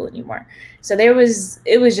go to school anymore. So it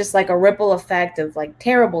was just like a ripple effect of like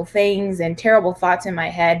terrible things and terrible thoughts in my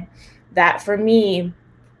head that for me,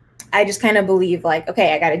 I just kind of believe like,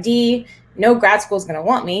 okay, I got a D, no grad school is going to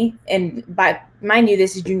want me. And mind you,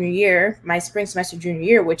 this is junior year, my spring semester junior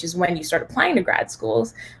year, which is when you start applying to grad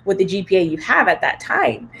schools with the GPA you have at that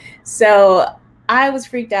time. So I was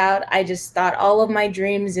freaked out. I just thought all of my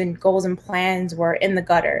dreams and goals and plans were in the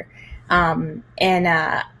gutter.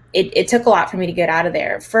 It took a lot for me to get out of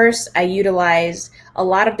there. First, I utilized a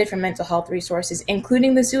lot of different mental health resources,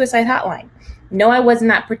 including the suicide hotline. No, I was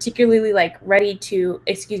not particularly like ready to,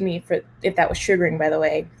 excuse me for if that was triggering, by the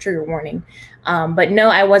way, trigger warning. But no,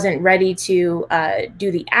 I wasn't ready to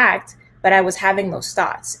do the act, but I was having those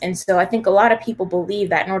thoughts. And so I think a lot of people believe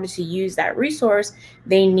that in order to use that resource,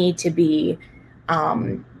 they need to be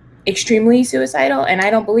extremely suicidal. And I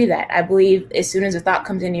don't believe that. I believe as soon as a thought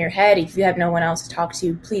comes into your head, if you have no one else to talk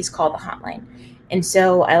to, please call the hotline. And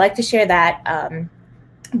so I like to share that.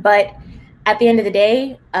 But at the end of the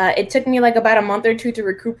day, it took me like about a month or two to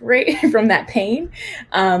recuperate from that pain.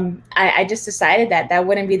 I just decided that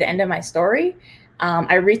wouldn't be the end of my story.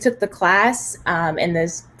 I retook the class in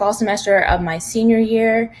this fall semester of my senior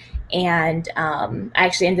year, and I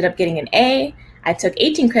actually ended up getting an A. I took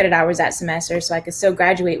 18 credit hours that semester so I could still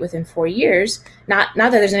graduate within 4 years. Not that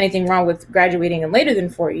there's anything wrong with graduating in later than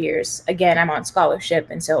 4 years. Again, I'm on scholarship,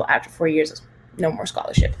 and so after 4 years, no more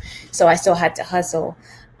scholarship. So I still had to hustle.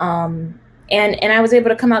 And I was able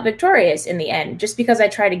to come out victorious in the end, just because I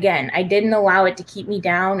tried again. I didn't allow it to keep me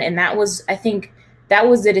down. And I think that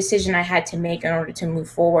was the decision I had to make in order to move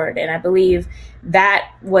forward. And I believe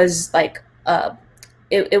that was like,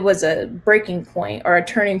 it was a breaking point or a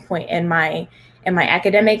turning point in my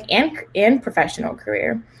academic and professional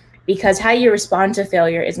career, because how you respond to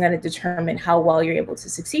failure is going to determine how well you're able to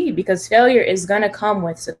succeed, because failure is going to come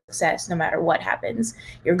with success no matter what happens.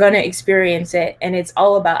 You're going to experience it, and it's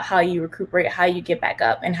all about how you recuperate, how you get back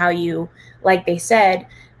up, and how you, like they said,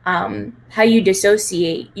 how you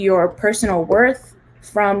dissociate your personal worth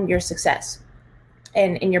from your success,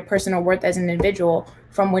 and your personal worth as an individual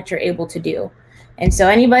from what you're able to do. And so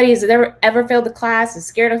anybody who's ever failed a class, is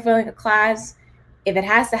scared of failing a class, if it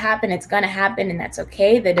has to happen, it's going to happen, and that's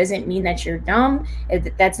okay. That doesn't mean that you're dumb.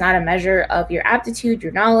 That's not a measure of your aptitude,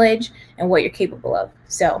 your knowledge, and what you're capable of.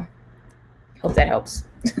 So hope that helps.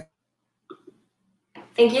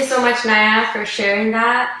 Thank you so much, Naya, for sharing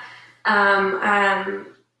that. I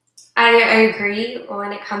agree.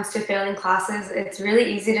 When it comes to failing classes, it's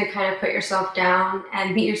really easy to kind of put yourself down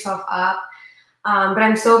and beat yourself up. But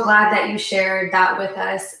I'm so glad that you shared that with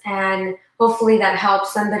us, and hopefully that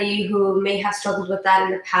helps somebody who may have struggled with that in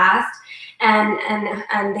the past,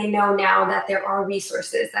 and they know now that there are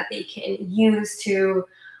resources that they can use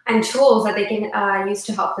and tools that they can use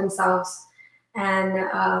to help themselves and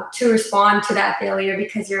to respond to that failure,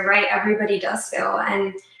 because you're right, everybody does fail,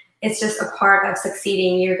 and it's just a part of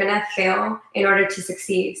succeeding. You're gonna fail in order to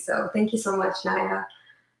succeed. So thank you so much, Naya.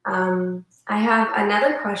 I have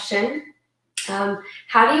another question.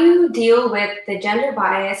 How do you deal with the gender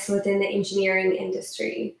bias within the engineering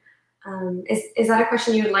industry? Is that a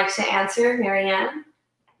question you would like to answer, Marianne?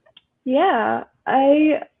 Yeah,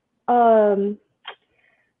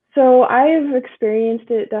 so I've experienced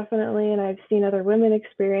it definitely, and I've seen other women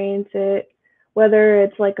experience it, whether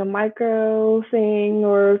it's like a micro thing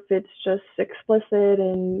or if it's just explicit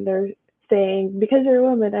and they're saying, because you're a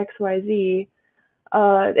woman, X, Y, Z,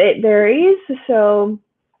 it varies. So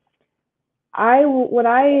what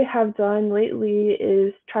I have done lately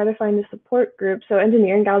is try to find a support group. So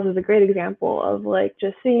Engineering Gals is a great example of like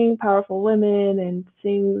just seeing powerful women and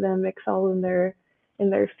seeing them excel in their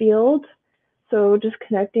field. So just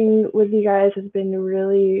connecting with you guys has been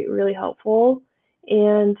really, really helpful.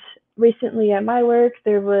 And recently at my work,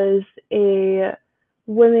 there was a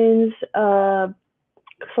women's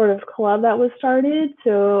sort of club that was started.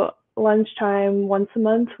 So lunchtime, once a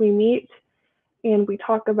month, we meet and we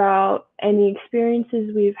talk about any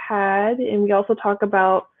experiences we've had, and we also talk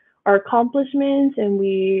about our accomplishments, and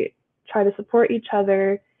we try to support each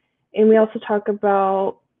other. And we also talk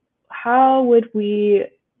about how would we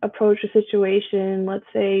approach a situation. Let's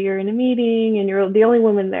say you're in a meeting and you're the only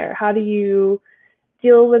woman there. How do you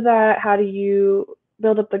deal with that? How do you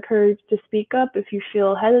build up the courage to speak up if you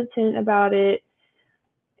feel hesitant about it?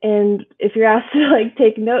 and if you're asked to like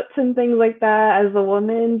take notes and things like that as a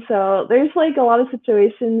woman. So there's like a lot of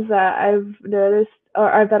situations that I've noticed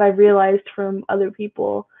or that I've realized from other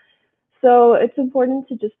people. So it's important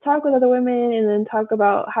to just talk with other women and then talk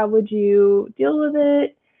about how would you deal with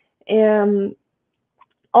it, and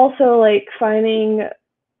also like finding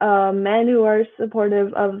men who are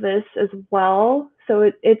supportive of this as well.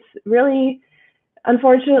 So it's really,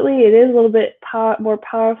 unfortunately, it is a little bit more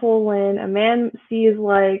powerful when a man sees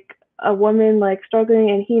like a woman like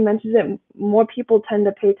struggling and he mentions it. More people tend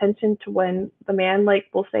to pay attention to when the man like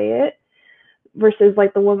will say it versus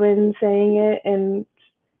like the woman saying it and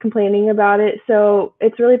complaining about it. So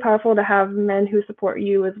it's really powerful to have men who support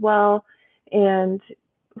you as well and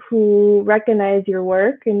who recognize your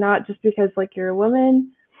work, and not just because like you're a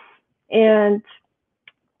woman. And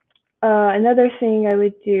another thing I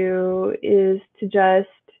would do is to just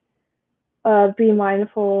be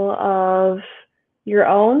mindful of your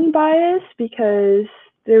own bias, because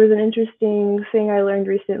there was an interesting thing I learned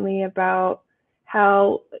recently about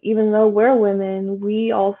how even though we're women,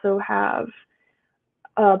 we also have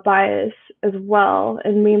bias as well,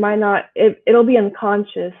 and we might not, it'll be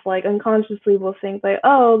unconscious, like unconsciously we'll think like,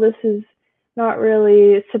 oh, this is not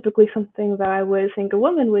really typically something that I would think a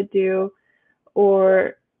woman would do,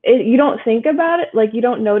 or you don't think about it, like you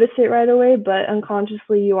don't notice it right away, but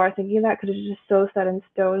unconsciously you are thinking that because it's just so set in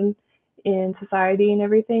stone in society and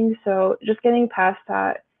everything. So just getting past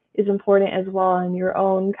that is important as well, in your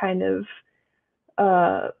own kind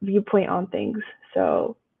of viewpoint on things.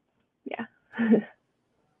 So yeah.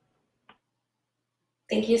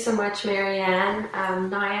 Thank you so much, Marianne.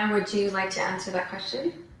 Naya, would you like to answer that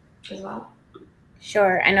question as well?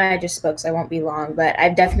 Sure. I know I just spoke, so I won't be long, but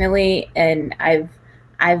I've definitely, and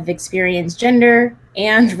I've experienced gender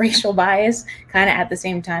and racial bias kind of at the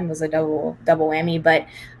same time. As a double whammy. But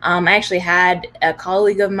I actually had a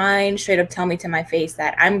colleague of mine straight up tell me to my face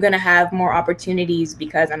that I'm going to have more opportunities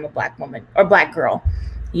because I'm a Black woman or Black girl.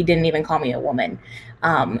 He didn't even call me a woman.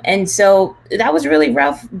 And so that was really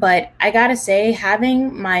rough, but I gotta say,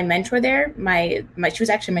 having my mentor there, she was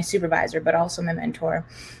actually my supervisor, but also my mentor,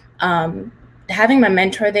 having my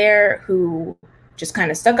mentor there who just kind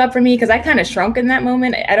of stuck up for me, because I kind of shrunk in that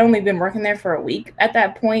moment. I'd only been working there for a week at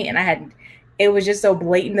that point, and it was just so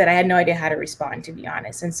blatant that I had no idea how to respond, to be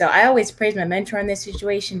honest. And so I always praise my mentor in this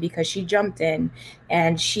situation, because she jumped in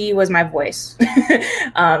and she was my voice.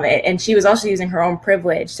 And she was also using her own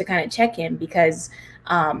privilege to kind of check in, because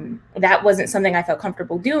that wasn't something I felt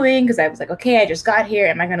comfortable doing, because I was like, okay, I just got here.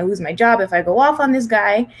 Am I going to lose my job if I go off on this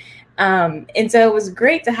guy? And so it was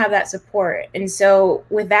great to have that support. And so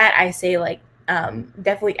with that, I say, like,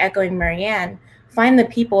 definitely echoing Marianne, find the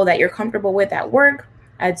people that you're comfortable with at work,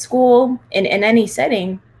 at school, in any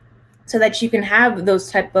setting, so that you can have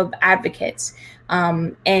those type of advocates.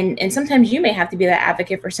 And sometimes you may have to be that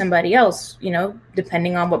advocate for somebody else,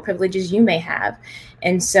 depending on what privileges you may have.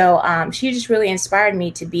 And so she just really inspired me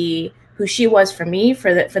to be who she was for me,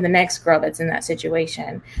 for the next girl that's in that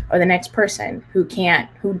situation, or the next person who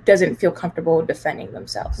doesn't feel comfortable defending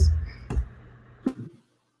themselves.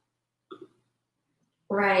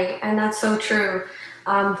 Right, and that's so true.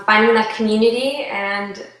 Finding that community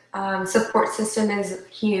and support system is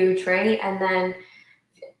huge, right? And then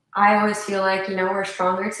I always feel like, we're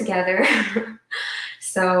stronger together.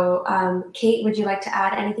 So Kate, would you like to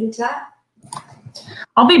add anything to that?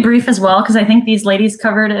 I'll be brief as well, because I think these ladies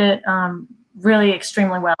covered it really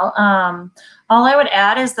extremely well. All I would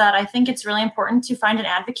add is that I think it's really important to find an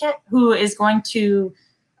advocate who is going to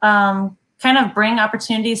kind of bring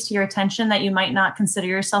opportunities to your attention that you might not consider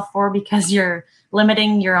yourself for, because you're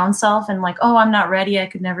limiting your own self and like, oh, I'm not ready, I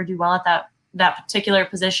could never do well at that particular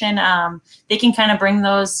position. They can kind of bring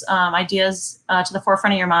those ideas to the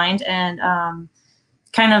forefront of your mind and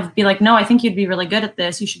kind of be like, no, I think you'd be really good at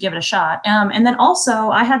this, you should give it a shot. And then also,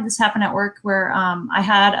 I had this happen at work where I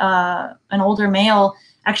had an older male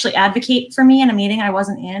actually advocate for me in a meeting I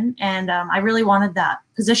wasn't in. And I really wanted that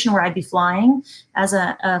position where I'd be flying as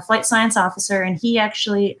a flight science officer. And he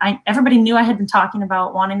actually, everybody knew I had been talking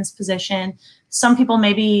about wanting this position. Some people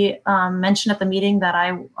maybe mentioned at the meeting that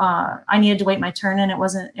I needed to wait my turn and it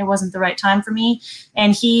wasn't the right time for me.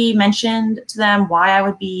 And he mentioned to them why I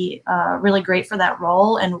would be really great for that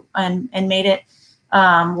role, and made it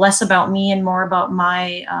less about me and more about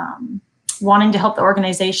my wanting to help the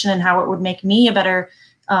organization and how it would make me a better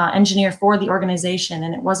engineer for the organization.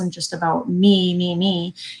 And it wasn't just about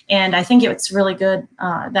me. And I think it's really good.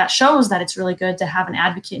 That shows that it's really good to have an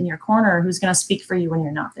advocate in your corner who's going to speak for you when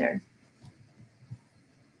you're not there.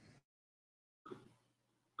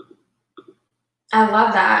 I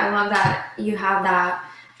love that. I love that you have that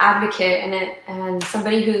advocate and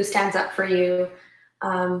somebody who stands up for you,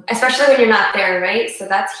 especially when you're not there, right? So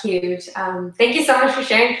that's huge. Thank you so much for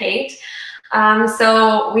sharing, Kate.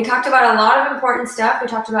 So we talked about a lot of important stuff. We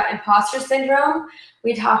talked about imposter syndrome.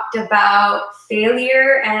 We talked about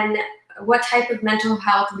failure and what type of mental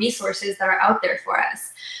health resources that are out there for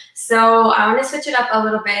us. So I want to switch it up a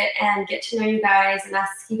little bit and get to know you guys and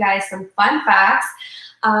ask you guys some fun facts.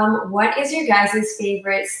 What is your guys'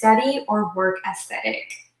 favorite study or work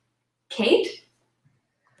aesthetic? Kate?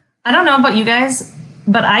 I don't know about you guys,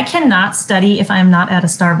 but I cannot study if I'm not at a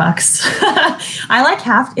Starbucks.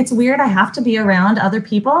 It's weird. I have to be around other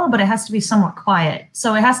people, but it has to be somewhat quiet.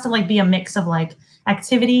 So it has to like be a mix of like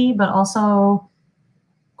activity, but also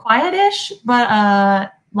quiet-ish,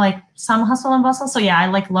 but like some hustle and bustle. So yeah, I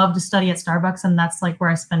like love to study at Starbucks, and that's like where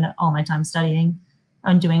I spend all my time studying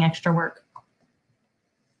and doing extra work.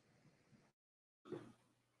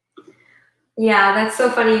 Yeah, that's so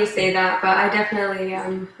funny you say that, but I definitely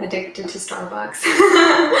am addicted to Starbucks.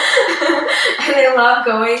 And I love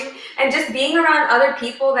going and just being around other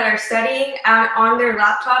people that are studying on their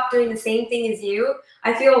laptop doing the same thing as you.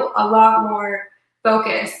 I feel a lot more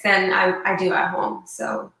focused than I do at home.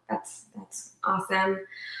 So that's awesome.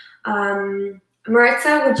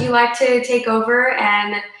 Maritza, would you like to take over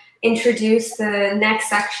and introduce the next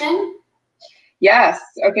section? Yes.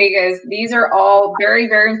 Okay, guys, these are all very,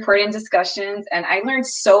 very important discussions, and I learned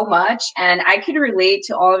so much, and I could relate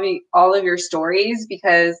to all of your stories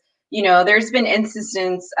because, you know, there's been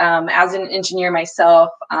instances as an engineer myself,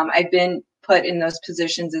 I've been put in those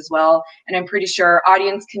positions as well, and I'm pretty sure our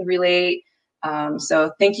audience can relate.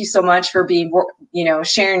 So thank you so much for being, you know,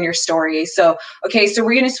 sharing your story. So, okay, so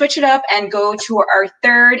we're going to switch it up and go to our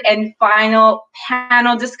third and final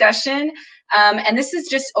panel discussion. And this is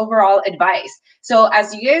just overall advice. So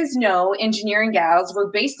as you guys know, Engineering Gals, we're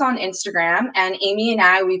based on Instagram, and Amy and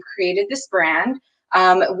I, we've created this brand.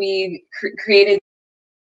 We've created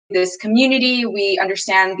this community. We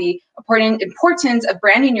understand the importance of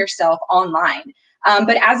branding yourself online.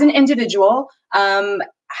 But as an individual,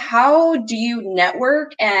 how do you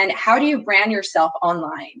network and how do you brand yourself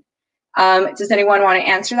online? Does anyone want to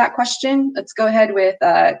answer that question? Let's go ahead with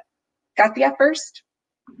Katia first.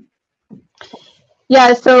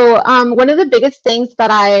 Yeah, so one of the biggest things that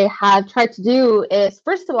I have tried to do is,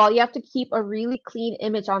 first of all, you have to keep a really clean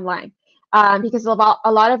image online because a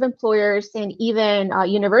lot of employers and even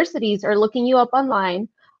universities are looking you up online,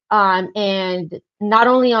 and not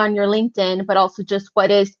only on your LinkedIn, but also just what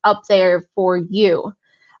is up there for you.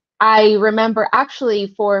 I remember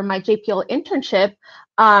actually for my JPL internship,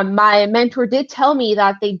 my mentor did tell me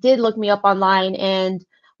that they did look me up online, and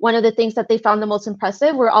one of the things that they found the most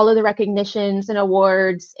impressive were all of the recognitions and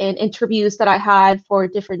awards and interviews that I had for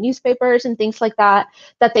different newspapers and things like that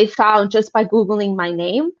they found just by Googling my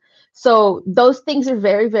name. So those things are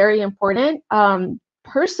very, very important.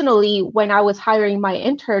 Personally, when I was hiring my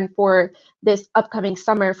intern for this upcoming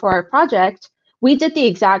summer for our project, we did the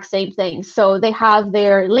exact same thing. So they have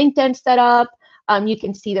their LinkedIn set up. You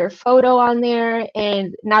can see their photo on there,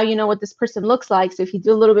 and now you know what this person looks like. So if you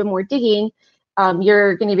do a little bit more digging,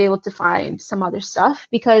 you're going to be able to find some other stuff,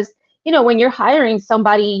 because, you know, when you're hiring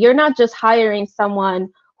somebody, you're not just hiring someone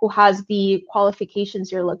who has the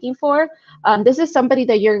qualifications you're looking for. This is somebody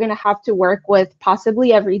that you're going to have to work with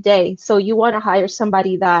possibly every day. So you want to hire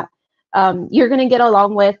somebody that you're going to get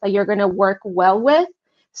along with, that you're going to work well with.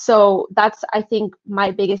 So that's, I think, my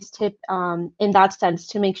biggest tip in that sense,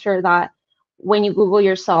 to make sure that when you Google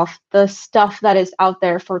yourself, the stuff that is out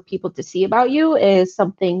there for people to see about you is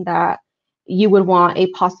something that you would want a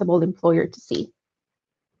possible employer to see.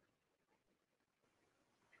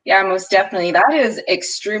 Yeah, most definitely. That is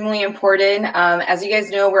extremely important. As you guys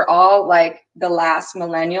know, we're all like the last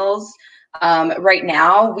millennials. Right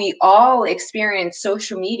now, we all experience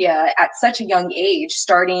social media at such a young age,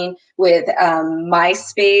 starting with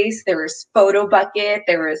MySpace, there was PhotoBucket,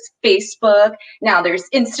 there was Facebook, now there's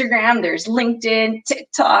Instagram, there's LinkedIn,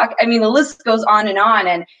 TikTok. I mean, the list goes on.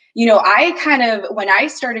 And, you know, I kind of, when I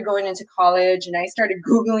started going into college and I started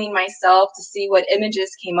Googling myself to see what images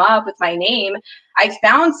came up with my name, I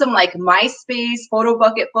found some like MySpace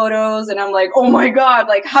PhotoBucket photos, and I'm like, oh my God,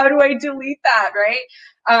 like, how do I delete that,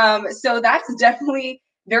 right? So that's definitely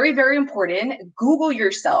very, very important. Google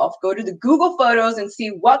yourself, go to the Google Photos and see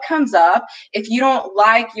what comes up. If you don't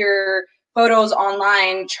like your photos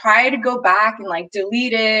online, try to go back and like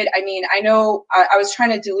delete it. I mean, I know I was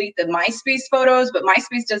trying to delete the MySpace photos, but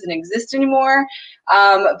MySpace doesn't exist anymore.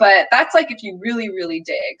 But that's like if you really, really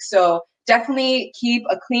dig. So definitely keep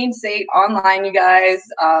a clean slate online, you guys.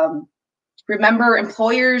 Remember,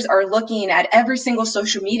 employers are looking at every single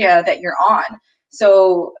social media that you're on.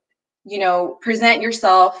 So, you know, present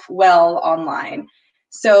yourself well online.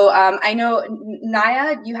 So I know,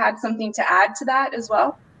 Naya, you had something to add to that as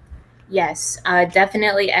well? Yes,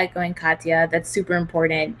 definitely echoing Katya. That's super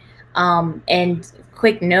important. And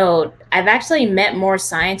quick note, I've actually met more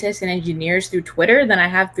scientists and engineers through Twitter than I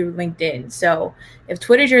have through LinkedIn. So if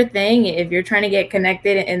Twitter's your thing, if you're trying to get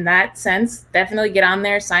connected in that sense, definitely get on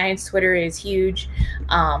there. Science Twitter is huge.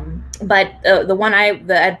 But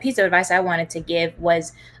the piece of advice I wanted to give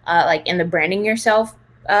was like in the branding yourself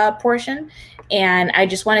portion. And I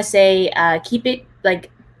just want to say, keep it like,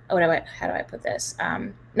 how do I put this?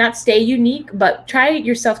 Not stay unique, but try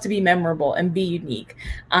yourself to be memorable and be unique.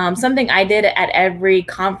 Something I did at every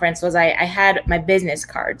conference was I had my business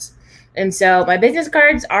cards. And so my business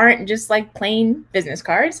cards aren't just like plain business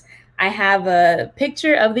cards. I have a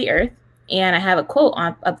picture of the earth and I have a quote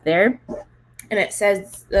up there. And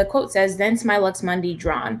the quote says, "Thence my Lux Mundi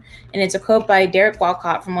drawn." And it's a quote by Derek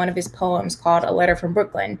Walcott from one of his poems called A Letter from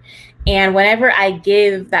Brooklyn. And whenever I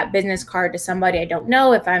give that business card to somebody I don't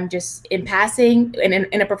know, if I'm just in passing,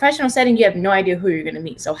 in a professional setting, you have no idea who you're going to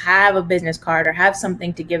meet. So have a business card or have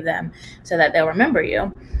something to give them so that they'll remember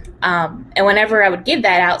you. And whenever I would give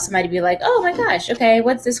that out, somebody would be like, "Oh my gosh, okay,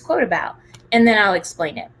 what's this quote about?" And then I'll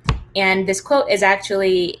explain it. And this quote is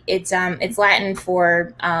actually, it's Latin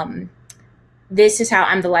for, this is how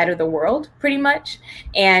I'm the light of the world, pretty much.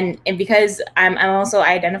 And because I'm also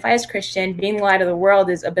identify as Christian, being the light of the world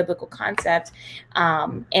is a biblical concept.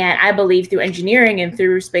 And I believe through engineering and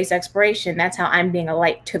through space exploration, that's how I'm being a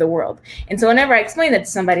light to the world. And so whenever I explain that to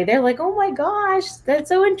somebody, they're like, "Oh my gosh, that's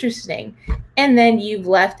so interesting." And then you've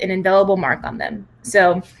left an indelible mark on them.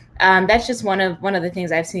 So that's just one of the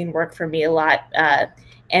things I've seen work for me a lot.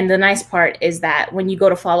 And the nice part is that when you go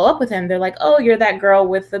to follow up with them, they're like, "Oh, you're that girl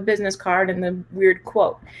with the business card and the weird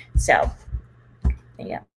quote." So,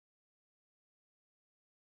 yeah.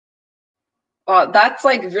 Well, that's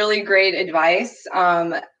like really great advice.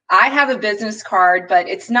 I have a business card, but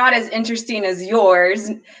it's not as interesting as yours,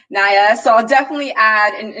 Naya. So I'll definitely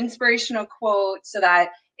add an inspirational quote so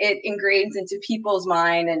that it ingrains into people's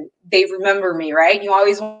mind and they remember me, right? You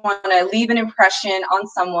always want to leave an impression on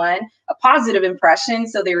someone, a positive impression,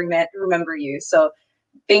 so they remember you. So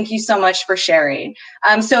thank you so much for sharing.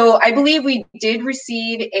 So I believe we did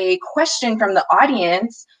receive a question from the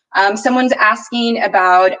audience. Someone's asking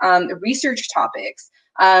about research topics.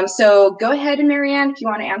 So go ahead, Marianne, if you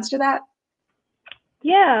want to answer that.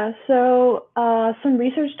 Yeah, so some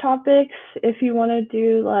research topics, if you want to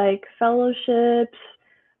do like fellowships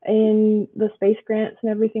in the space grants and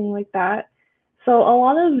everything like that. So a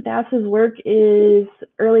lot of NASA's work is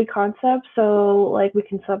early concepts, so like we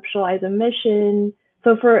conceptualize a mission.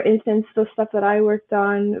 So for instance, the stuff that I worked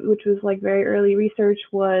on, which was like very early research,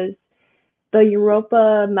 was the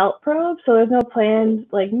Europa melt probe. So there's no planned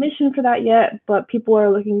like mission for that yet, but people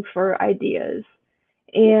are looking for ideas.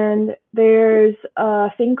 And there's a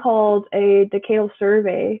thing called a decadal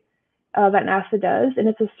survey that NASA does, and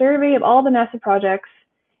it's a survey of all the NASA projects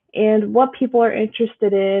and what people are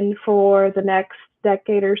interested in for the next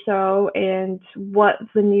decade or so, and what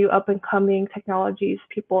the new up and coming technologies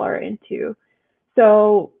people are into.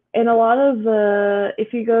 So in a lot of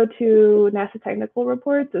if you go to NASA technical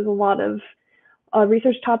reports, there's a lot of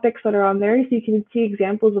research topics that are on there, so you can see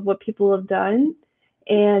examples of what people have done.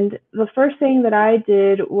 And the first thing that I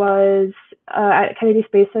did was at Kennedy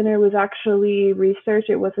Space Center was actually research.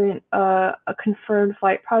 It wasn't a confirmed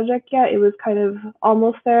flight project yet. It was kind of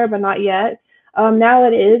almost there, but not yet. Now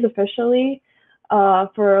it is officially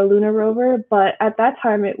for a lunar rover, but at that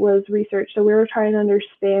time it was research. So we were trying to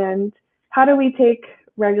understand, how do we take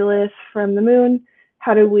regolith from the moon?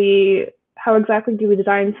 How exactly do we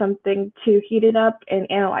design something to heat it up and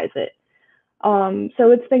analyze it?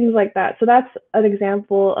 So it's things like that. So that's an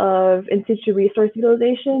example of in situ resource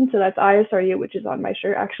utilization. So that's ISRU, which is on my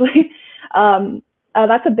shirt actually.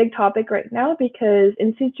 That's a big topic right now because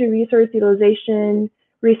in situ resource utilization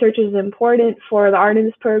research is important for the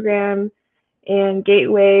Artemis program and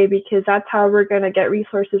Gateway, because that's how we're going to get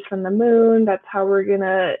resources from the moon. That's how we're going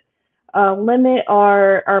to limit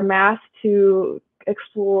our mass to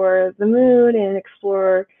explore the moon and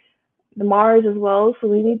explore the Mars as well. So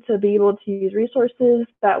we need to be able to use resources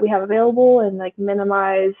that we have available and like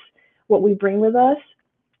minimize what we bring with us.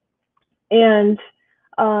 And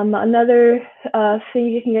another thing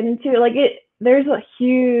you can get into, like there's a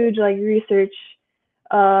huge like research,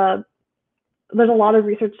 there's a lot of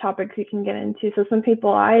research topics you can get into. So some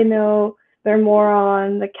people I know, they're more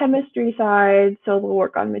on the chemistry side, so they'll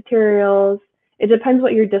work on materials. It depends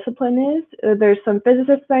what your discipline is. There's some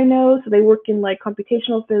physicists I know, so they work in like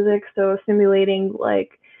computational physics, so simulating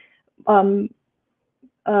like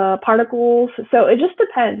particles. So it just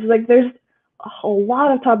depends. Like there's a whole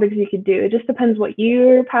lot of topics you could do. It just depends what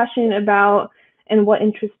you're passionate about and what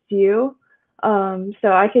interests you. So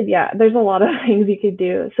I could, yeah, there's a lot of things you could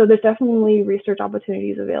do. So there's definitely research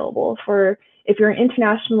opportunities available for if you're an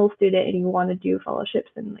international student and you want to do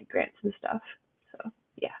fellowships and like grants and stuff. So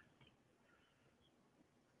yeah.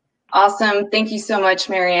 Awesome. Thank you so much,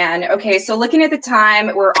 Marianne. Okay, so looking at the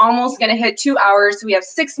time, we're almost going to hit 2 hours. So we have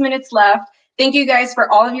 6 minutes left. Thank you guys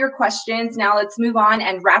for all of your questions. Now let's move on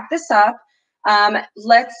and wrap this up.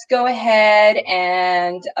 Let's go ahead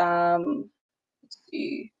and let's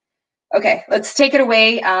see. Okay, let's take it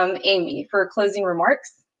away, Amy, for closing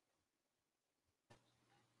remarks.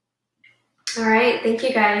 All right, thank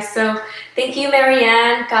you guys. So thank you,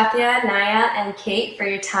 Marianne, Katya, Naya, and Kate for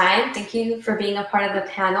your time. Thank you for being a part of the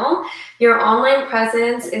panel. Your online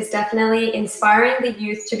presence is definitely inspiring the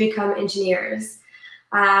youth to become engineers.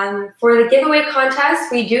 For the giveaway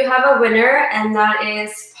contest, we do have a winner, and that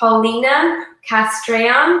is Paulina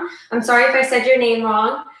Castreon. I'm sorry if I said your name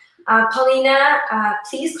wrong. Paulina,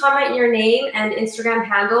 please comment your name and Instagram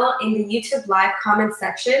handle in the YouTube live comment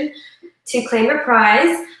section to claim your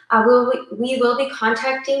prize. We will be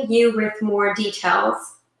contacting you with more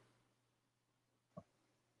details.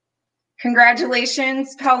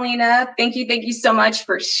 Congratulations, Paulina. Thank you so much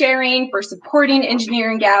for sharing, for supporting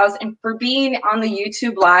Engineering Gals, and for being on the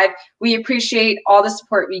YouTube Live. We appreciate all the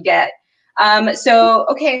support we get. So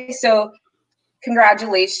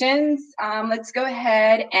congratulations. Let's go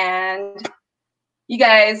ahead and you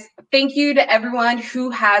guys, thank you to everyone who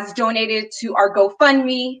has donated to our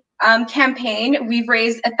GoFundMe campaign. We've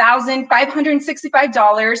raised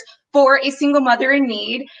 $1,565 for a single mother in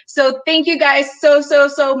need. So thank you guys so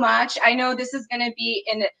much. I know this is going to be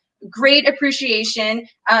in great appreciation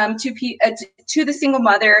to the single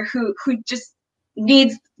mother who just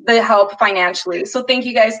needs the help financially. So thank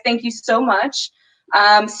you guys. Thank you so much.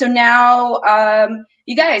 So now,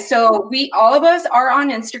 you guys, so all of us are on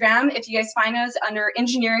Instagram. If you guys find us under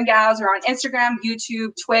Engineering Gals, we're on Instagram,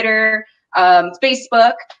 YouTube, Twitter,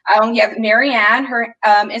 Facebook. We have Marianne, her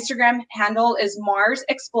Instagram handle is Mars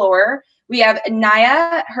Explorer. We have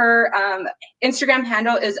Naya, her Instagram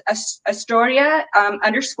handle is Astoria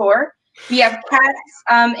 _. We have Kat's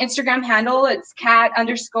Instagram handle, it's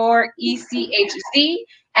cat_ECHC.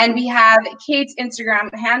 And we have Kate's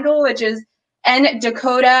Instagram handle, which is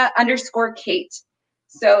ndakota_Kate.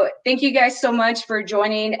 So thank you guys so much for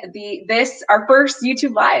joining our first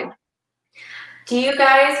YouTube Live. Do you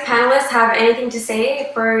guys, panelists, have anything to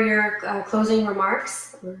say for your closing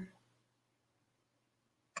remarks?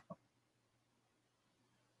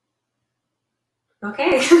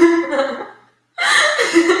 Okay.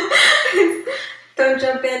 Don't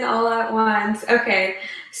jump in all at once. Okay.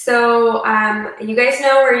 So you guys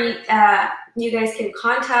know where you guys can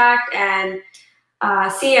contact and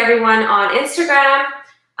see everyone on Instagram.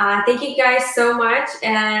 Thank you guys so much,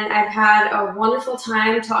 and I've had a wonderful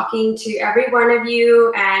time talking to every one of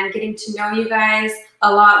you and getting to know you guys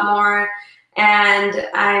a lot more, and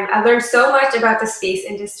I learned so much about the space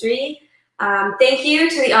industry. Thank you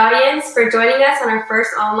to the audience for joining us on our first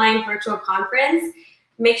online virtual conference.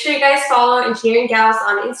 Make sure you guys follow Engineering Gals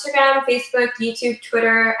on Instagram, Facebook, YouTube,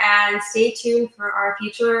 Twitter, and stay tuned for our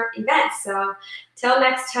future events. So till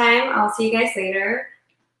next time, I'll see you guys later.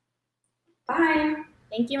 Bye.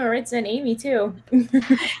 Thank you, Maritza and Amy, too.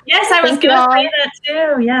 Yes, I was going to say that,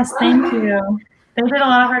 too. Yes, thank you. They did a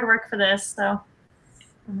lot of hard work for this, so.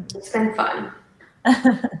 It's been fun.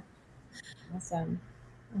 Awesome.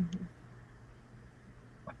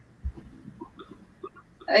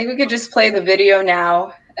 I think we could just play the video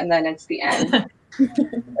now, and then it's the end.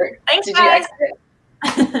 Thanks, guys.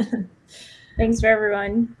 Thanks for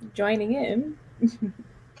everyone joining in.